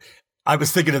know. I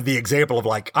was thinking of the example of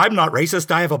like, I'm not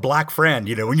racist. I have a black friend,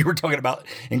 you know, when you were talking about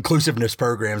inclusiveness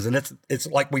programs, and it's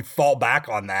like we fall back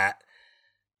on that.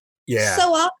 Yeah.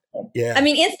 So often. Yeah. I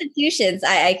mean, institutions,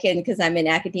 I can, because I'm in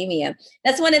academia.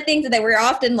 That's one of the things that we're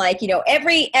often like, you know,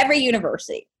 every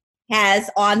university has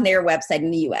on their website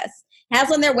in the US, has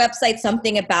on their website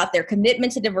something about their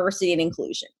commitment to diversity and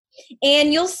inclusion.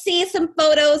 And you'll see some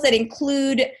photos that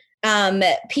include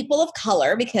people of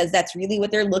color, because that's really what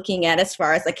they're looking at as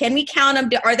far as like, can we count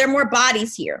them? Are there more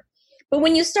bodies here? But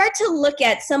when you start to look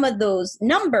at some of those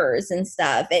numbers and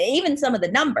stuff, and even some of the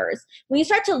numbers, when you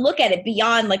start to look at it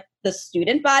beyond like the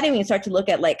student body, when you start to look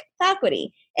at like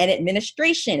faculty and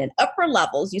administration and upper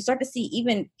levels, you start to see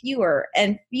even fewer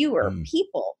and fewer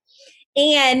people.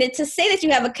 And to say that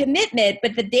you have a commitment,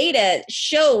 but the data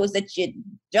shows that you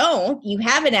don't, you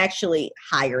haven't actually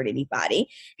hired anybody.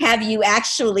 Have you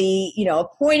actually, you know,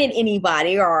 appointed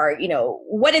anybody, or, you know,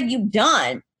 what have you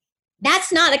done?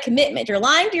 That's not a commitment. You're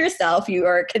lying to yourself. You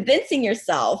are convincing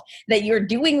yourself that you're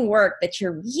doing work that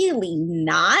you're really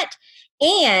not.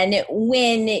 And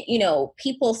when, you know,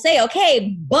 people say,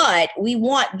 okay, but we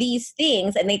want these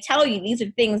things, and they tell you these are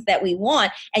things that we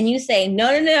want, and you say,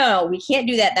 no, we can't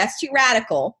do that. That's too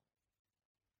radical.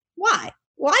 Why?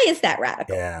 Why is that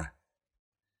radical? Yeah.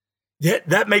 Yeah,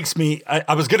 that makes me,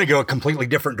 I was going to go a completely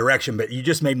different direction, but you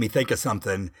just made me think of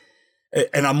something.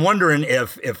 And I'm wondering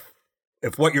if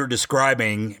what you're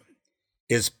describing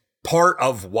is part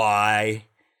of why,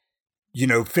 you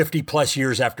know, 50 plus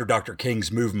years after Dr.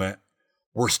 King's movement,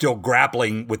 we're still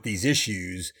grappling with these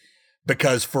issues,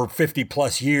 because for 50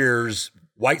 plus years,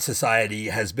 white society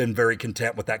has been very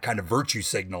content with that kind of virtue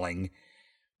signaling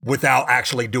without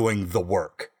actually doing the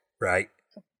work, right?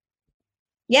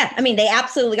 Yeah, I mean, they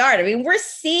absolutely are. I mean, we're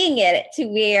seeing it to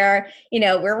where, you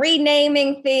know, we're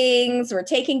renaming things, we're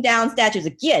taking down statues.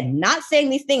 Again, not saying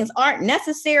these things aren't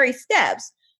necessary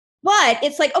steps, but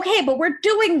it's like, okay, but we're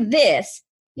doing this.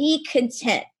 Be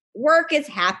content. Work is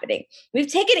happening.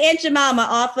 We've taken Aunt Jemima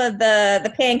off of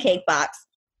the pancake box.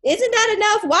 Isn't that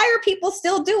enough? Why are people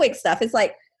still doing stuff? It's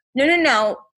like,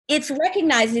 no. It's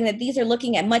recognizing that these are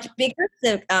looking at much bigger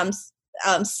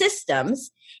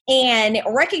systems, and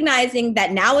recognizing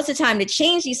that now is the time to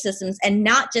change these systems and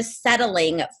not just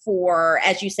settling for,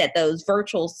 as you said, those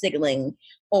virtual signaling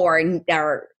or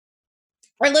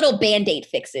or little Band-Aid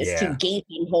fixes Yeah. to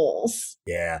gaping holes.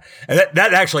 Yeah. And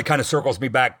that actually kind of circles me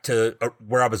back to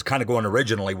where I was kind of going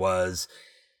originally was,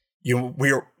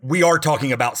 we are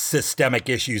talking about systemic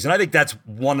issues. And I think that's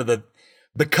one of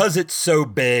because it's so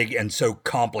big and so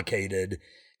complicated,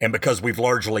 and because we've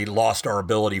largely lost our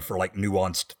ability for like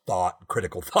nuanced thought,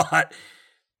 critical thought,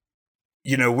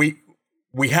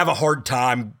 we have a hard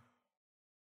time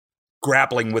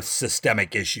grappling with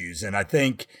systemic issues. And I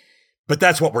think, but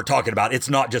that's what we're talking about. It's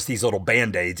not just these little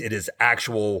Band-Aids. It is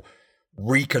actual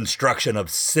reconstruction of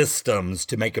systems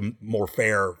to make them more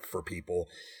fair for people.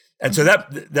 And so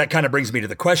that kind of brings me to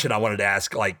the question I wanted to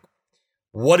ask, like,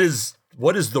 what is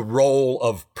the role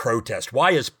of protest?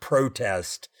 Why is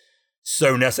protest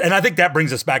so necessary? And I think that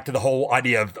brings us back to the whole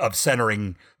idea of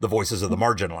centering the voices of the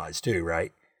marginalized too,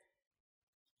 right?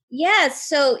 Yes.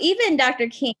 So even Dr.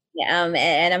 King,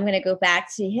 and I'm going to go back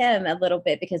to him a little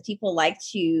bit because people like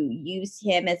to use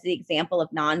him as the example of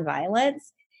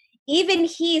nonviolence. Even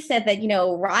he said that,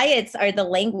 riots are the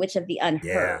language of the unheard.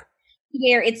 Yeah.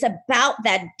 Where it's about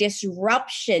that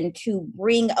disruption to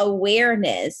bring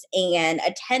awareness and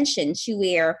attention to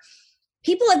where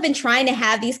people have been trying to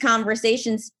have these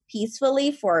conversations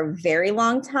peacefully for a very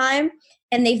long time,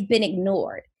 and they've been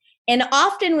ignored. And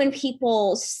often when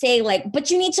people say like, but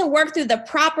you need to work through the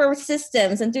proper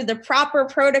systems and through the proper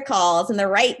protocols and the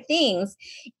right things,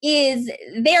 is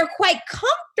they're quite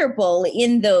comfortable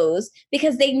in those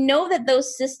because they know that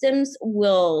those systems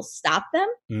will stop them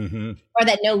or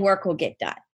that no work will get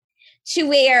done. To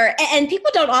where, and people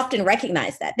don't often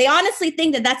recognize that. They honestly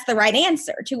think that that's the right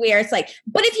answer, to where it's like,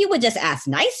 but if you would just ask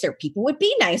nicer, people would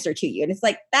be nicer to you. And it's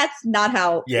like, that's not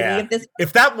how any of this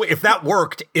works. If that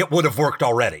worked, it would have worked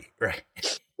already, right?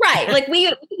 Right. Like we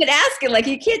could ask it, like,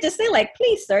 you can't just say like,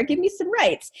 please, sir, give me some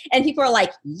rights. And people are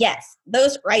like, yes,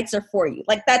 those rights are for you.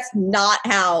 Like, that's not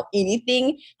how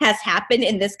anything has happened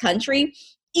in this country.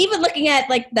 Even looking at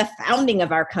like the founding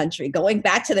of our country, going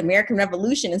back to the American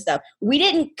Revolution and stuff, we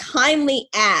didn't kindly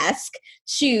ask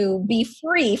to be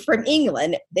free from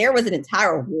England. There was an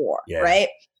entire war, right?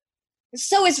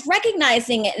 So it's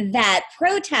recognizing that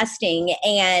protesting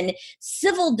and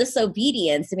civil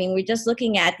disobedience, I mean, we're just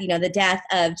looking at, the death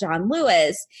of John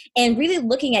Lewis, and really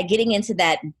looking at getting into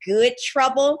that good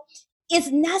trouble is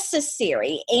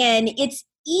necessary. And it's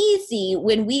easy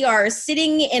when we are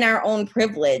sitting in our own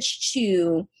privilege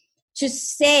to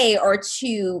say or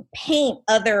to paint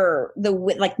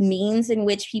the means in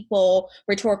which people,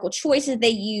 rhetorical choices they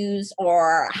use,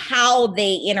 or how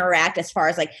they interact as far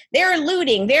as like they're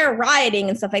looting, they're rioting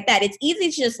and stuff like that. It's easy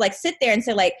to just like sit there and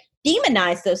say like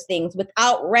demonize those things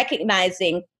without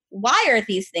recognizing why are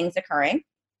these things occurring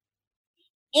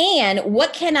and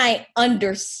what can I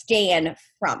understand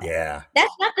from it. Yeah.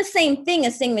 That's not the same thing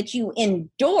as saying that you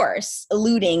endorse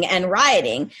looting and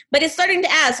rioting, but it's starting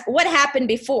to ask what happened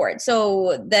before it.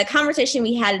 So the conversation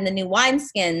we had in the New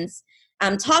Wineskins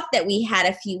talk that we had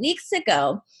a few weeks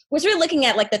ago was really looking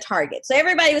at like the Target. So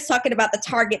everybody was talking about the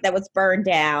Target that was burned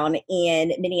down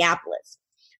in Minneapolis.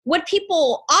 What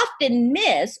people often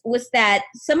miss was that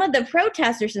some of the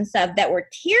protesters and stuff that were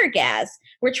tear gas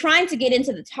were trying to get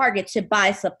into the Target to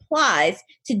buy supplies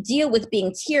to deal with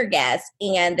being tear gas,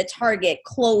 and the Target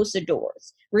closed the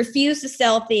doors, refused to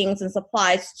sell things and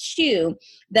supplies to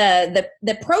the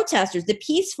protesters, the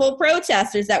peaceful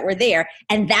protesters that were there,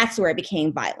 and that's where it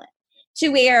became violent. To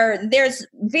where there's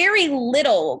very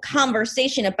little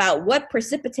conversation about what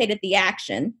precipitated the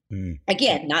action.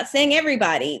 Again, not saying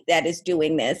everybody that is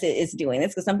doing this,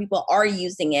 because some people are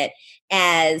using it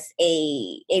as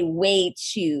a way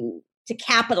to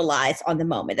capitalize on the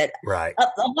moment. That right. A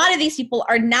lot of these people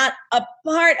are not a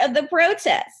part of the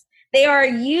protest. They are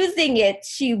using it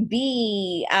to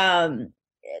be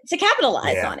to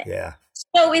capitalize on it. Yeah.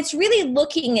 So it's really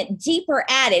looking deeper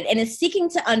at it, and it's seeking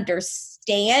to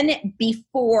understand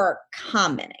before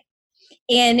commenting.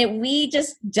 And we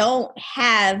just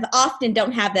often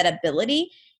don't have that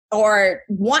ability or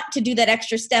want to do that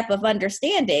extra step of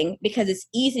understanding, because it's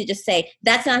easy to just say,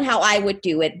 that's not how I would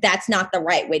do it. That's not the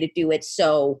right way to do it.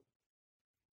 So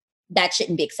that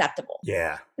shouldn't be acceptable.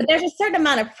 Yeah. But there's a certain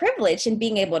amount of privilege in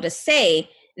being able to say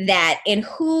that, and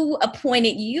who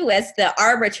appointed you as the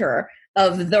arbiter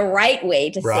of the right way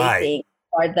to say things,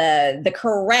 or the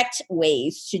correct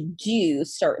ways to do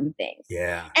certain things.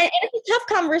 Yeah. And it's a tough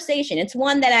conversation. It's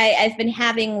one that I've been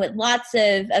having with lots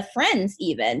of friends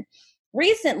even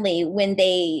recently, when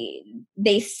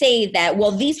they say that,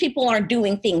 well, these people aren't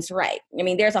doing things right. I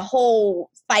mean, there's a whole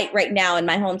fight right now in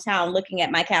my hometown looking at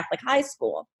my Catholic high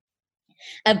school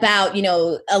about,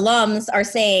 alums are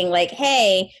saying like,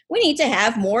 hey, we need to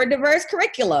have more diverse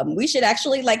curriculum. We should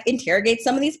actually like interrogate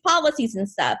some of these policies and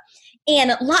stuff.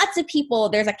 And lots of people,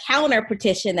 there's a counter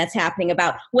petition that's happening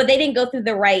about, well, they didn't go through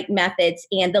the right methods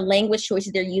and the language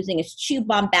choices they're using is too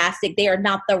bombastic. They are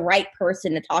not the right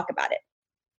person to talk about it.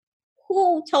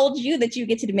 Who told you that you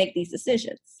get to make these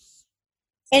decisions?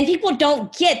 And people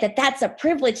don't get that that's a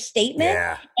privileged statement,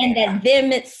 and that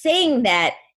them saying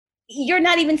that, you're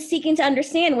not even seeking to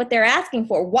understand what they're asking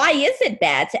for. Why is it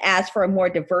bad to ask for a more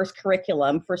diverse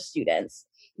curriculum for students?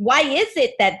 Why is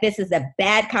it that this is a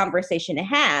bad conversation to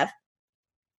have?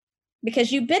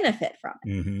 Because you benefit from it.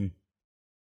 Mm-hmm.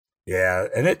 Yeah.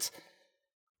 And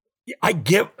I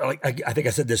get, like, I think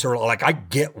I said this earlier, like, I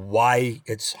get why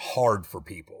it's hard for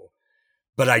people,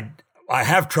 but I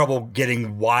have trouble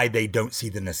getting why they don't see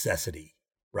the necessity,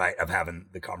 right, of having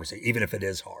the conversation, even if it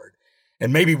is hard.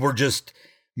 And maybe we're just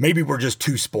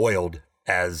too spoiled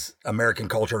as American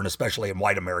culture, and especially in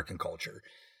white American culture,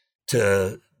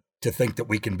 to think that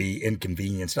we can be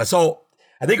inconvenienced. I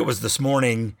think it was this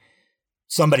morning,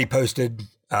 somebody posted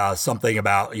something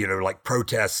about, like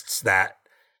protests that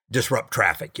disrupt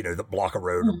traffic, that block a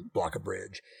road or block a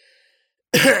bridge.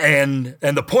 And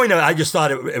the point of it, I just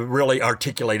thought it really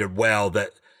articulated well that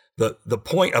the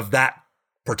point of that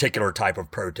particular type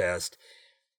of protest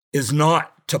is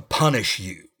not to punish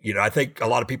you. I think a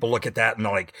lot of people look at that and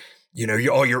they're like,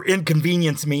 you're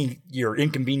inconveniencing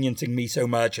me so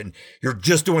much, and you're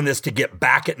just doing this to get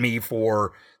back at me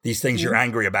for these things you're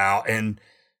angry about. And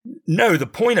no, the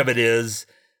point of it is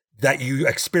that you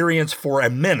experience for a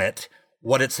minute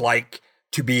what it's like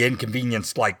to be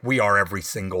inconvenienced like we are every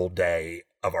single day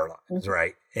of our lives,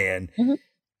 right? And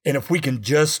if we can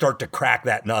just start to crack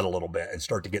that nut a little bit and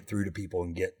start to get through to people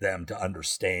and get them to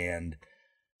understand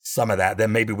some of that,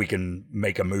 then maybe we can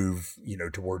make a move,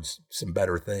 towards some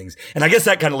better things. And I guess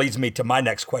that kind of leads me to my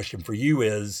next question for you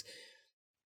is,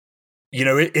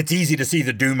 it's easy to see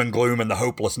the doom and gloom and the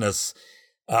hopelessness,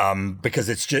 because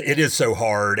it is so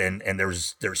hard and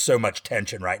there's so much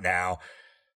tension right now.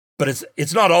 But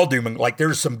it's not all doom, and like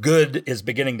there's some good is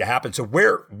beginning to happen. So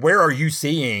where are you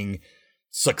seeing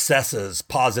successes,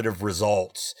 positive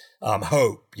results,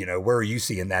 hope? Where are you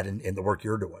seeing that in the work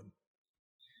you're doing?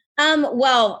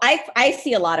 Well, I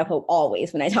see a lot of hope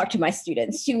always when I talk to my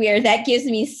students, to where that gives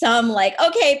me some like,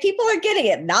 okay, people are getting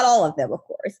it. Not all of them, of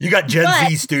course. You got Gen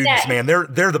Z students, man.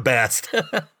 They're the best.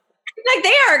 Like,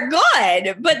 they are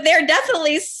good, but there are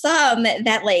definitely some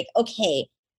that like, okay,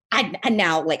 I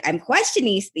now like I'm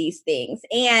questioning these things.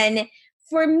 And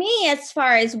for me, as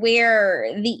far as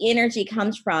where the energy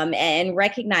comes from and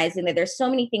recognizing that there's so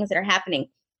many things that are happening,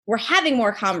 we're having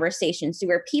more conversations. So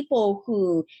where people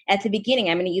who at the beginning,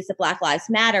 I'm going to use the Black Lives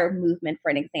Matter movement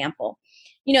for an example.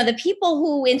 The people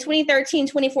who in 2013,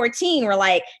 2014 were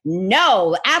like,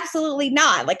 no, absolutely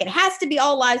not. Like, it has to be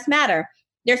all lives matter.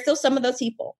 There's still some of those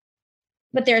people,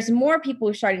 but there's more people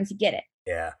who are starting to get it.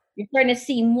 Yeah. You're starting to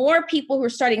see more people who are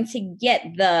starting to get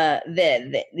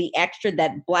the extra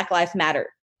that Black Lives Matter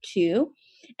too.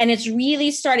 And it's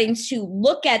really starting to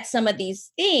look at some of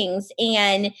these things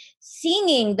and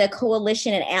seeing the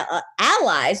coalition and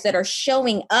allies that are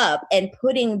showing up and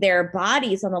putting their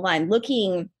bodies on the line,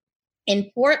 looking in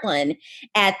Portland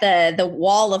at the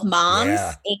Wall of Moms.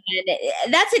 Yeah.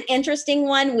 And that's an interesting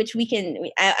one, which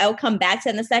I'll come back to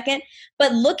in a second.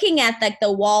 But looking at like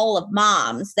the Wall of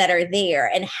Moms that are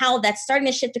there and how that's starting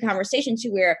to shift the conversation to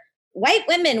where white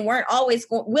women weren't always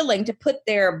willing to put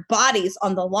their bodies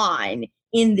on the line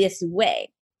in this way.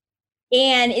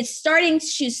 And it's starting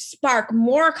to spark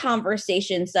more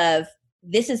conversations of,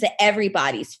 this is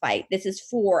everybody's fight. This is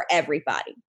for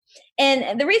everybody.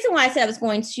 And the reason why I said I was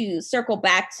going to circle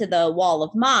back to the Wall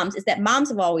of Moms is that moms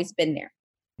have always been there.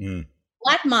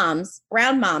 Black moms,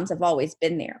 brown moms have always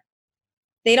been there.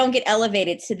 They don't get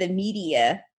elevated to the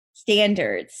media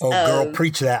standards. Oh, girl,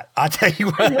 preach that. I tell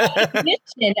you what.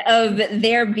 Of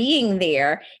their being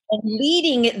there and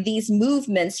leading these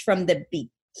movements from the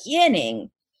beginning.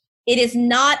 It is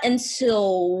not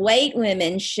until white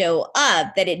women show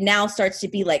up that it now starts to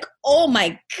be like, oh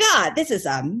my God, this is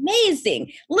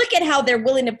amazing. Look at how they're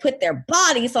willing to put their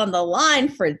bodies on the line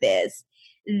for this.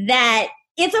 That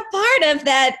it's a part of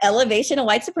that elevation of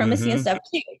white supremacy and stuff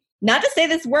too. Not to say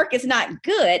this work is not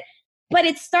good, but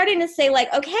it's starting to say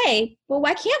like, okay, well,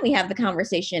 why can't we have the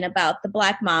conversation about the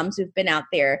Black moms who've been out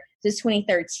there since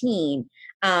 2013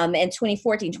 and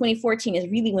 2014? 2014 is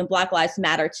really when Black Lives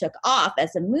Matter took off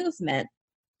as a movement,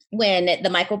 when the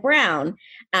Michael Brown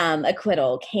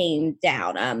acquittal came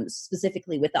down,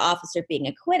 specifically with the officer being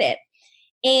acquitted.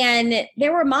 And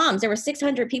there were moms, there were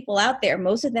 600 people out there.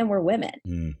 Most of them were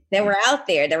women that were out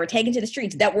there, that were taken to the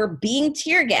streets, that were being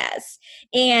tear gassed.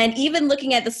 And even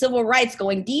looking at the civil rights,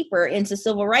 going deeper into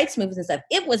civil rights movements and stuff,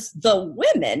 it was the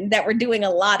women that were doing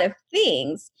a lot of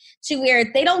things to where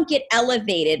they don't get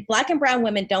elevated. Black and brown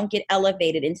women don't get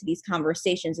elevated into these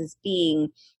conversations as being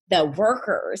the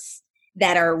workers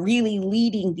that are really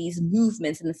leading these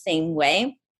movements in the same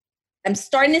way. I'm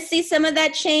starting to see some of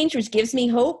that change, which gives me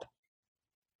hope.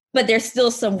 But there's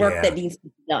still some work that needs to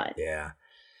be done. Yeah.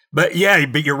 But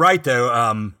you're right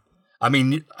though. I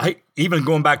mean, even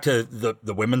going back to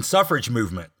the women's suffrage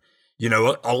movement, you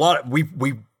know, a lot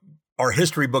our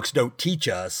history books don't teach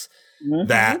us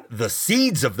that the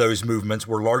seeds of those movements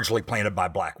were largely planted by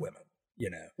Black women, you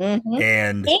know.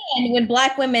 And when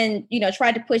Black women, you know,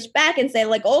 tried to push back and say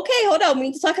like, okay, hold on, we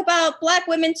need to talk about Black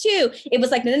women too. It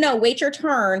was like, no, wait your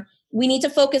turn. We need to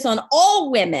focus on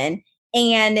all women.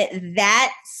 And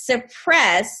that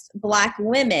suppressed Black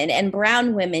women and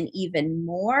brown women even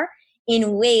more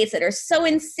in ways that are so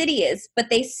insidious, but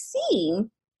they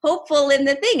seem hopeful in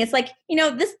the thing. It's like, you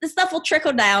know, this stuff will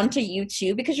trickle down to you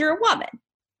too because you're a woman.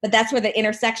 But that's where the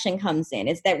intersection comes in.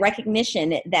 It's that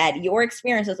recognition that your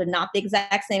experiences are not the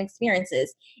exact same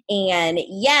experiences. And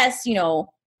yes, you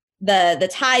know, the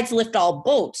tides lift all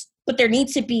boats. But there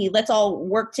needs to be, let's all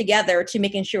work together to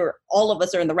making sure all of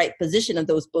us are in the right position of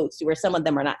those boats to where some of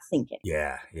them are not sinking.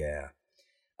 Yeah.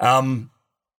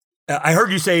 I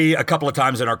heard you say a couple of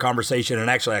times in our conversation,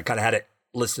 and actually I kind of had it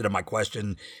listed in my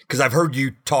question, because I've heard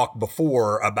you talk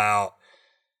before about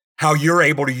how you're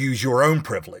able to use your own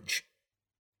privilege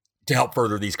to help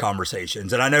further these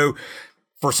conversations. And I know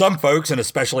for some folks, and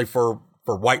especially for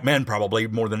white men probably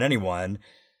more than anyone,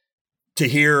 to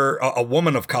hear a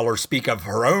woman of color speak of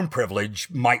her own privilege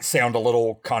might sound a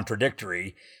little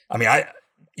contradictory. I mean,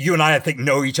 you and I think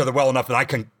know each other well enough that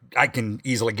I can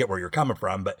easily get where you're coming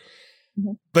from,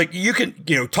 but you can,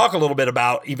 you know, talk a little bit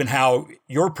about even how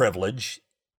your privilege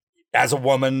as a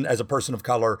woman, as a person of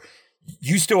color,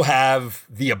 you still have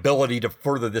the ability to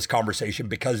further this conversation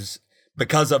because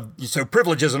of, so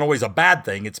privilege isn't always a bad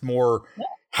thing. It's more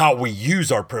how we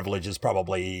use our privilege is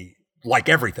probably, like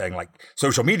everything, like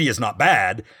social media is not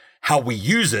bad. How we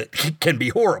use it can be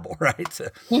horrible, right? So.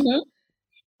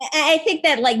 I think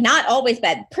that like not always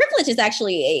bad. Privilege is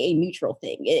actually a neutral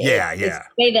thing. It's the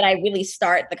way that I really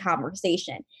start the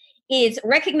conversation is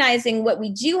recognizing what we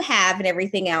do have and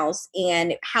everything else,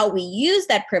 and how we use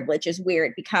that privilege is where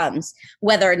it becomes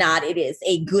whether or not it is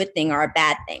a good thing or a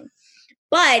bad thing.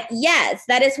 But yes,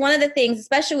 that is one of the things,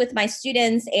 especially with my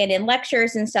students and in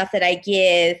lectures and stuff that I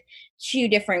give to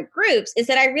different groups, is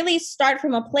that I really start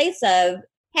from a place of,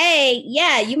 hey,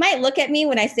 yeah, you might look at me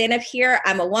when I stand up here.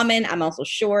 I'm a woman. I'm also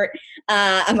short.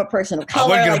 I'm a person of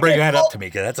color. I wasn't going to bring that up to me.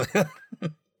 That's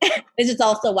this is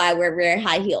also why we're wearing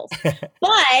high heels.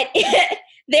 But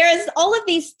there's all of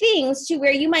these things to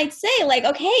where you might say like,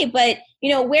 okay, but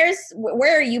you know, where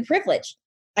are you privileged?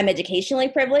 I'm educationally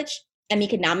privileged. I'm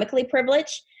economically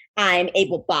privileged. I'm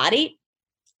able-bodied.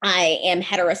 I am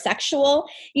heterosexual,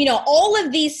 you know, all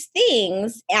of these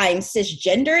things. I'm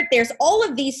cisgendered. There's all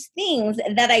of these things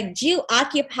that I do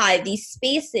occupy these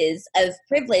spaces of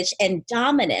privilege and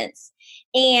dominance,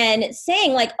 and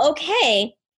saying like,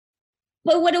 okay,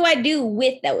 but what do I do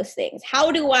with those things?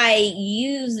 How do I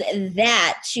use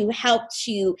that to help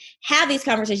to have these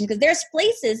conversations? Because there's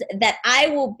places that I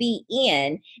will be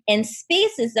in and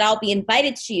spaces that I'll be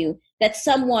invited to that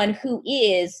someone who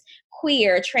is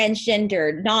queer,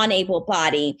 transgender,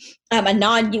 non-able-bodied, a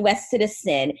non-US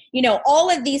citizen, you know, all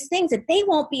of these things that they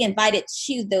won't be invited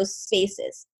to those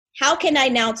spaces. How can I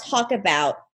now talk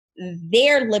about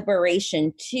their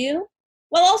liberation too,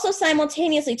 while also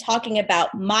simultaneously talking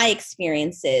about my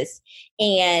experiences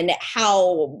and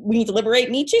how we need to liberate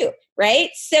me too,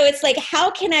 right? So it's like, how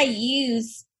can I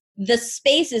use the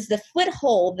spaces, the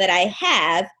foothold that I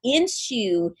have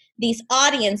into these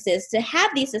audiences to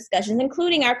have these discussions,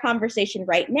 including our conversation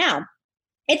right now?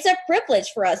 It's a privilege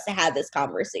for us to have this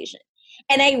conversation.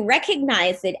 And I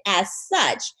recognize it as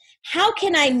such. How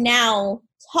can I now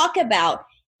talk about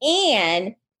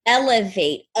and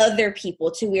elevate other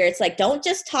people to where it's like, don't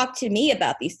just talk to me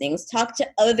about these things, talk to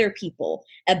other people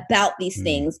about these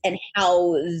things and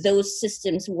how those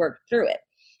systems work through it.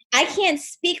 I can't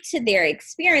speak to their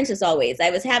experiences always. I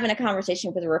was having a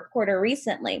conversation with a reporter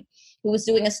recently who was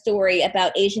doing a story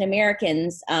about Asian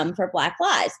Americans for Black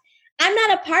Lives. I'm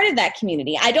not a part of that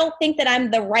community. I don't think that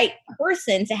I'm the right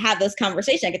person to have those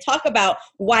conversations. I could talk about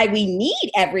why we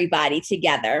need everybody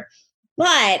together,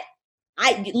 but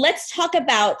let's talk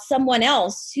about someone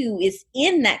else who is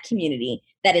in that community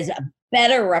that is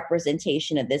better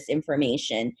representation of this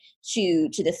information to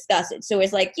discuss it. So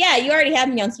it's like, yeah, you already have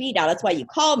me on speed dial. That's why you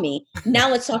call me. Now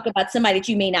let's talk about somebody that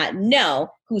you may not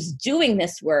know who's doing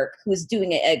this work, who's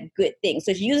doing a good thing.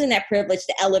 So it's using that privilege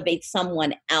to elevate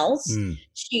someone else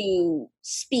to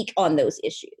speak on those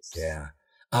issues. Yeah.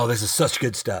 Oh, this is such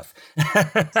good stuff.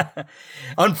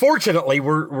 Unfortunately,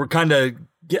 we're kind of,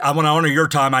 I want to honor your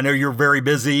time. I know you're very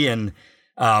busy, and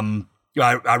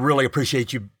I really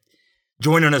appreciate you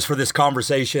joining us for this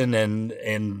conversation and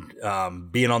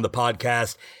being on the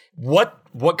podcast.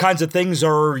 What kinds of things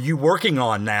are you working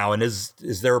on now? And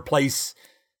is there a place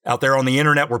out there on the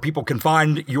internet where people can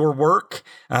find your work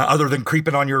other than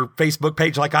creeping on your Facebook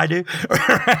page like I do?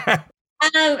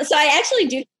 So I actually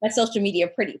do my social media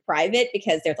pretty private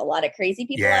because there's a lot of crazy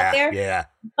people out there. Yeah.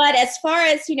 But as far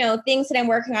as, things that I'm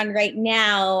working on right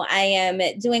now, I am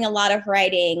doing a lot of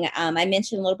writing. I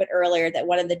mentioned a little bit earlier that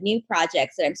one of the new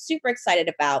projects that I'm super excited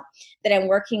about that I'm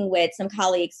working with some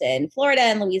colleagues in Florida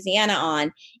and Louisiana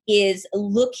on is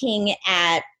looking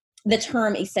at the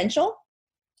term essential.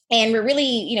 And we're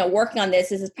really, working on this.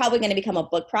 This is probably going to become a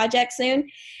book project soon,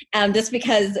 just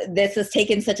because this has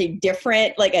taken such a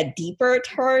different, a deeper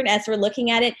turn as we're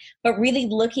looking at it, but really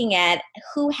looking at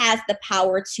who has the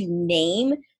power to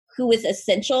name who is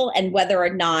essential and whether or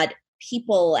not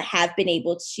people have been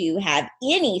able to have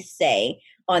any say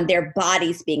on their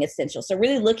bodies being essential. So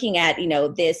really looking at,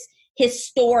 this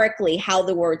historically, how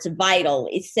the words vital,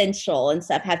 essential, and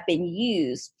stuff have been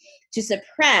used to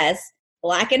suppress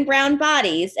Black and brown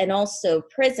bodies and also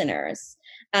prisoners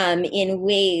in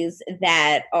ways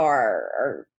that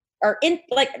are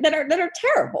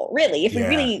terrible, really, if we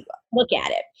really look at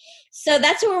it. So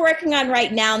that's what we're working on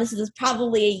right now. This is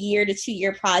probably a 1 to 2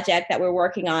 year project that we're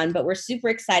working on, but we're super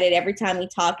excited. Every time we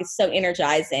talk, it's so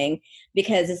energizing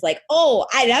because it's like, oh,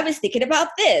 I was thinking about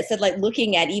this, and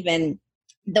looking at even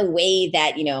the way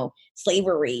that,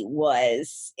 slavery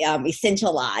was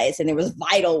essentialized and there was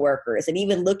vital workers, and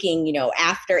even looking,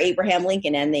 after Abraham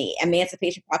Lincoln and the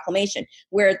Emancipation Proclamation,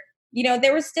 where,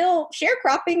 there was still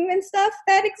sharecropping and stuff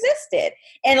that existed.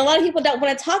 And a lot of people don't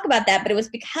want to talk about that, but it was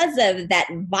because of that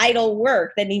vital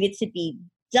work that needed to be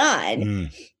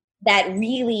done that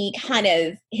really kind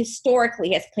of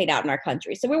historically has played out in our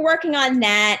country. So we're working on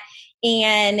that.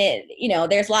 And,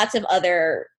 there's lots of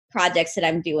other projects that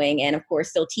I'm doing, and of course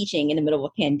still teaching in the middle of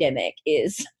a pandemic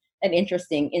is an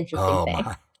interesting thing.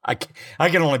 I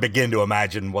can only begin to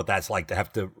imagine what that's like to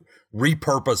have to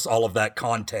repurpose all of that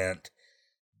content,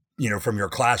 from your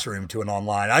classroom to an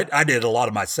online. I did a lot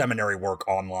of my seminary work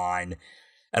online,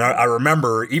 and I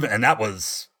remember and that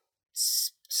was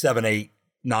 7, 8,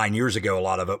 9 years ago. A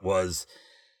lot of it was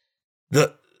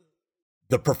the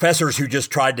professors who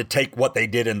just tried to take what they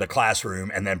did in the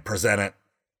classroom and then present it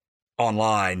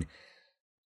online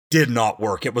did not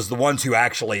work. It was the ones who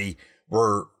actually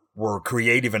were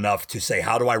creative enough to say,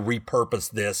 how do I repurpose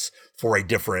this for a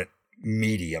different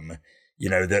medium,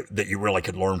 that you really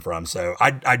could learn from. So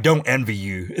I don't envy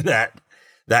you that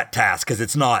task,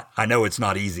 because I know it's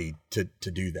not easy to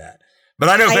do that. But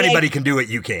I know if anybody can do it,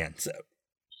 you can. So.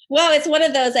 Well, it's one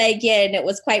of those, it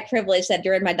was quite privileged that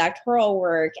during my doctoral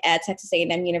work at Texas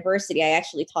A&M University, I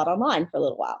actually taught online for a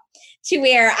little while, to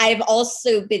where I've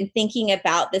also been thinking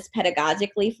about this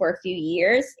pedagogically for a few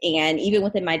years. And even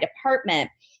within my department,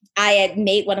 I had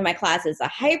made one of my classes a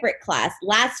hybrid class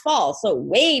last fall, so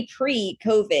way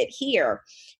pre-COVID here,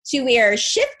 to where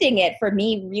shifting it for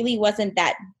me really wasn't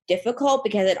that difficult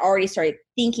because I'd already started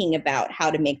thinking about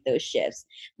how to make those shifts.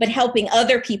 But helping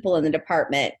other people in the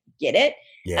department get it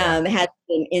has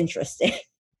been interesting.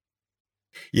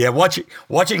 Yeah,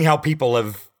 watching how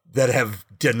people that have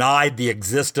denied the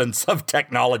existence of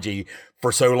technology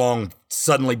for so long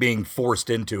suddenly being forced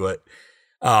into it.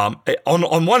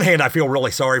 On one hand, I feel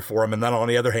really sorry for them, and then on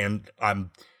the other hand,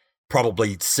 I'm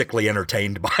probably sickly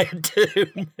entertained by it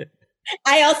too.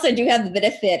 I also do have the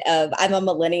benefit of I'm a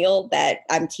millennial that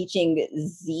I'm teaching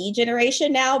Z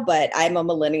generation now, but I'm a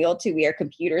millennial to where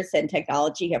computers and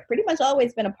technology have pretty much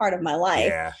always been a part of my life.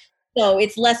 Yeah. So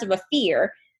it's less of a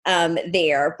fear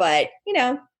there, but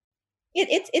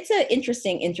it's an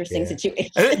interesting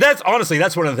situation. That's one of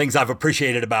the things I've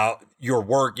appreciated about your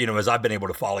work, as I've been able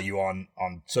to follow you on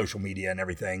social media and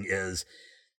everything, is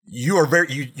you're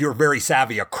very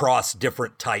savvy across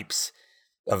different types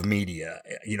of media.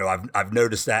 I've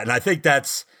noticed that, and I think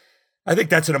that's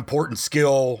an important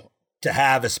skill to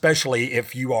have, especially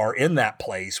if you are in that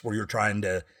place where you're trying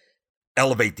to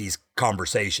elevate these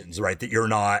conversations, right? That you're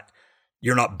not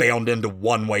bound into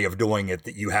one way of doing it,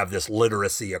 that you have this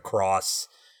literacy across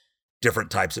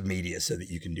different types of media so that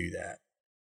you can do that.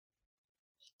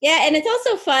 Yeah, and it's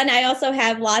also fun. I also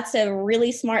have lots of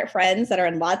really smart friends that are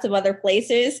in lots of other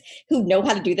places who know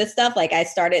how to do this stuff. Like I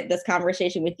started this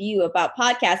conversation with you about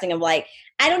podcasting. I'm like,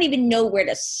 I don't even know where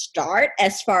to start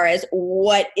as far as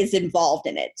what is involved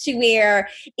in it, to where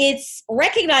it's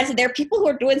recognizing there are people who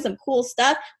are doing some cool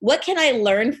stuff. What can I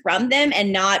learn from them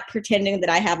and not pretending that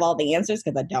I have all the answers,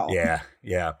 because I don't. Yeah.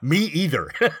 Me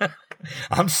either.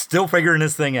 I'm still figuring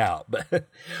this thing out. But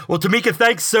well, Tamika,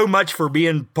 thanks so much for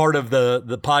being part of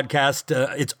the podcast.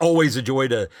 It's always a joy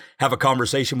to have a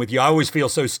conversation with you. I always feel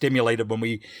so stimulated when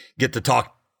we get to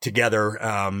talk together.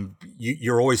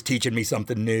 You're always teaching me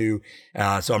something new.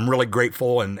 So I'm really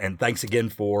grateful. And thanks again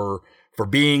for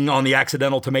being on the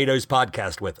Accidental Tomatoes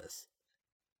podcast with us.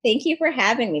 Thank you for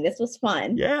having me. This was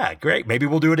fun. Yeah, great. Maybe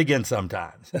we'll do it again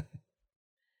sometime.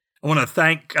 I want to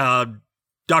thank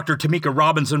Dr. Tamika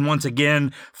Robinson once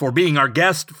again for being our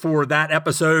guest for that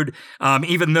episode.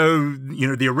 Even though,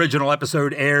 the original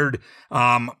episode aired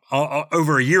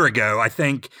over a year ago, I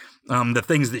think the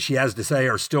things that she has to say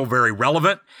are still very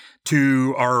relevant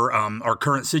to our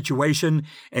current situation.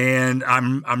 And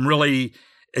I'm really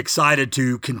excited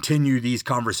to continue these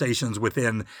conversations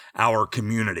within our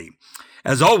community.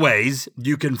 As always,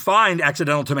 you can find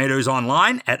Accidental Tomatoes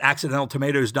online at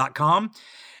accidentaltomatoes.com.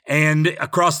 And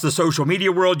across the social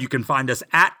media world, you can find us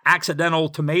at Accidental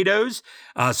Tomatoes.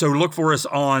 So look for us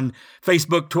on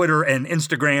Facebook, Twitter, and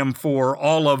Instagram for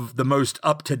all of the most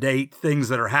up-to-date things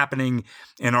that are happening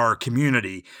in our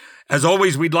community. As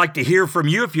always, we'd like to hear from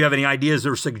you if you have any ideas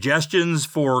or suggestions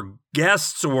for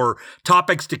guests or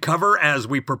topics to cover as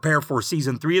we prepare for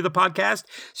season 3 of the podcast.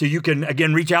 So you can,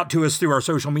 again, reach out to us through our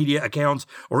social media accounts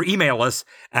or email us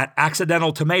at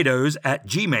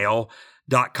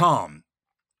accidentaltomatoes@gmail.com.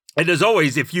 And as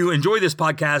always, if you enjoy this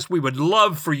podcast, we would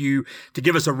love for you to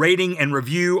give us a rating and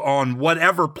review on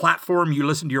whatever platform you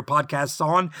listen to your podcasts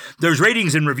on. Those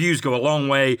ratings and reviews go a long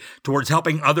way towards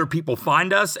helping other people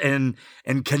find us and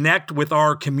connect with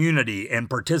our community and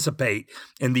participate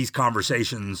in these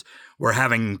conversations we're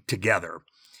having together.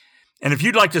 And if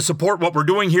you'd like to support what we're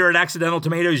doing here at Accidental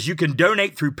Tomatoes, you can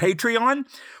donate through Patreon,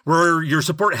 where your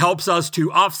support helps us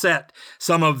to offset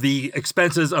some of the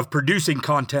expenses of producing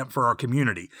content for our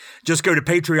community. Just go to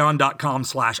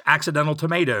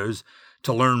patreon.com/accidentaltomatoes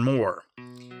to learn more.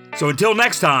 So until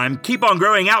next time, keep on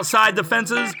growing outside the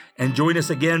fences and join us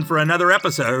again for another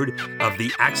episode of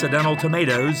the Accidental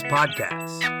Tomatoes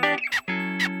podcast.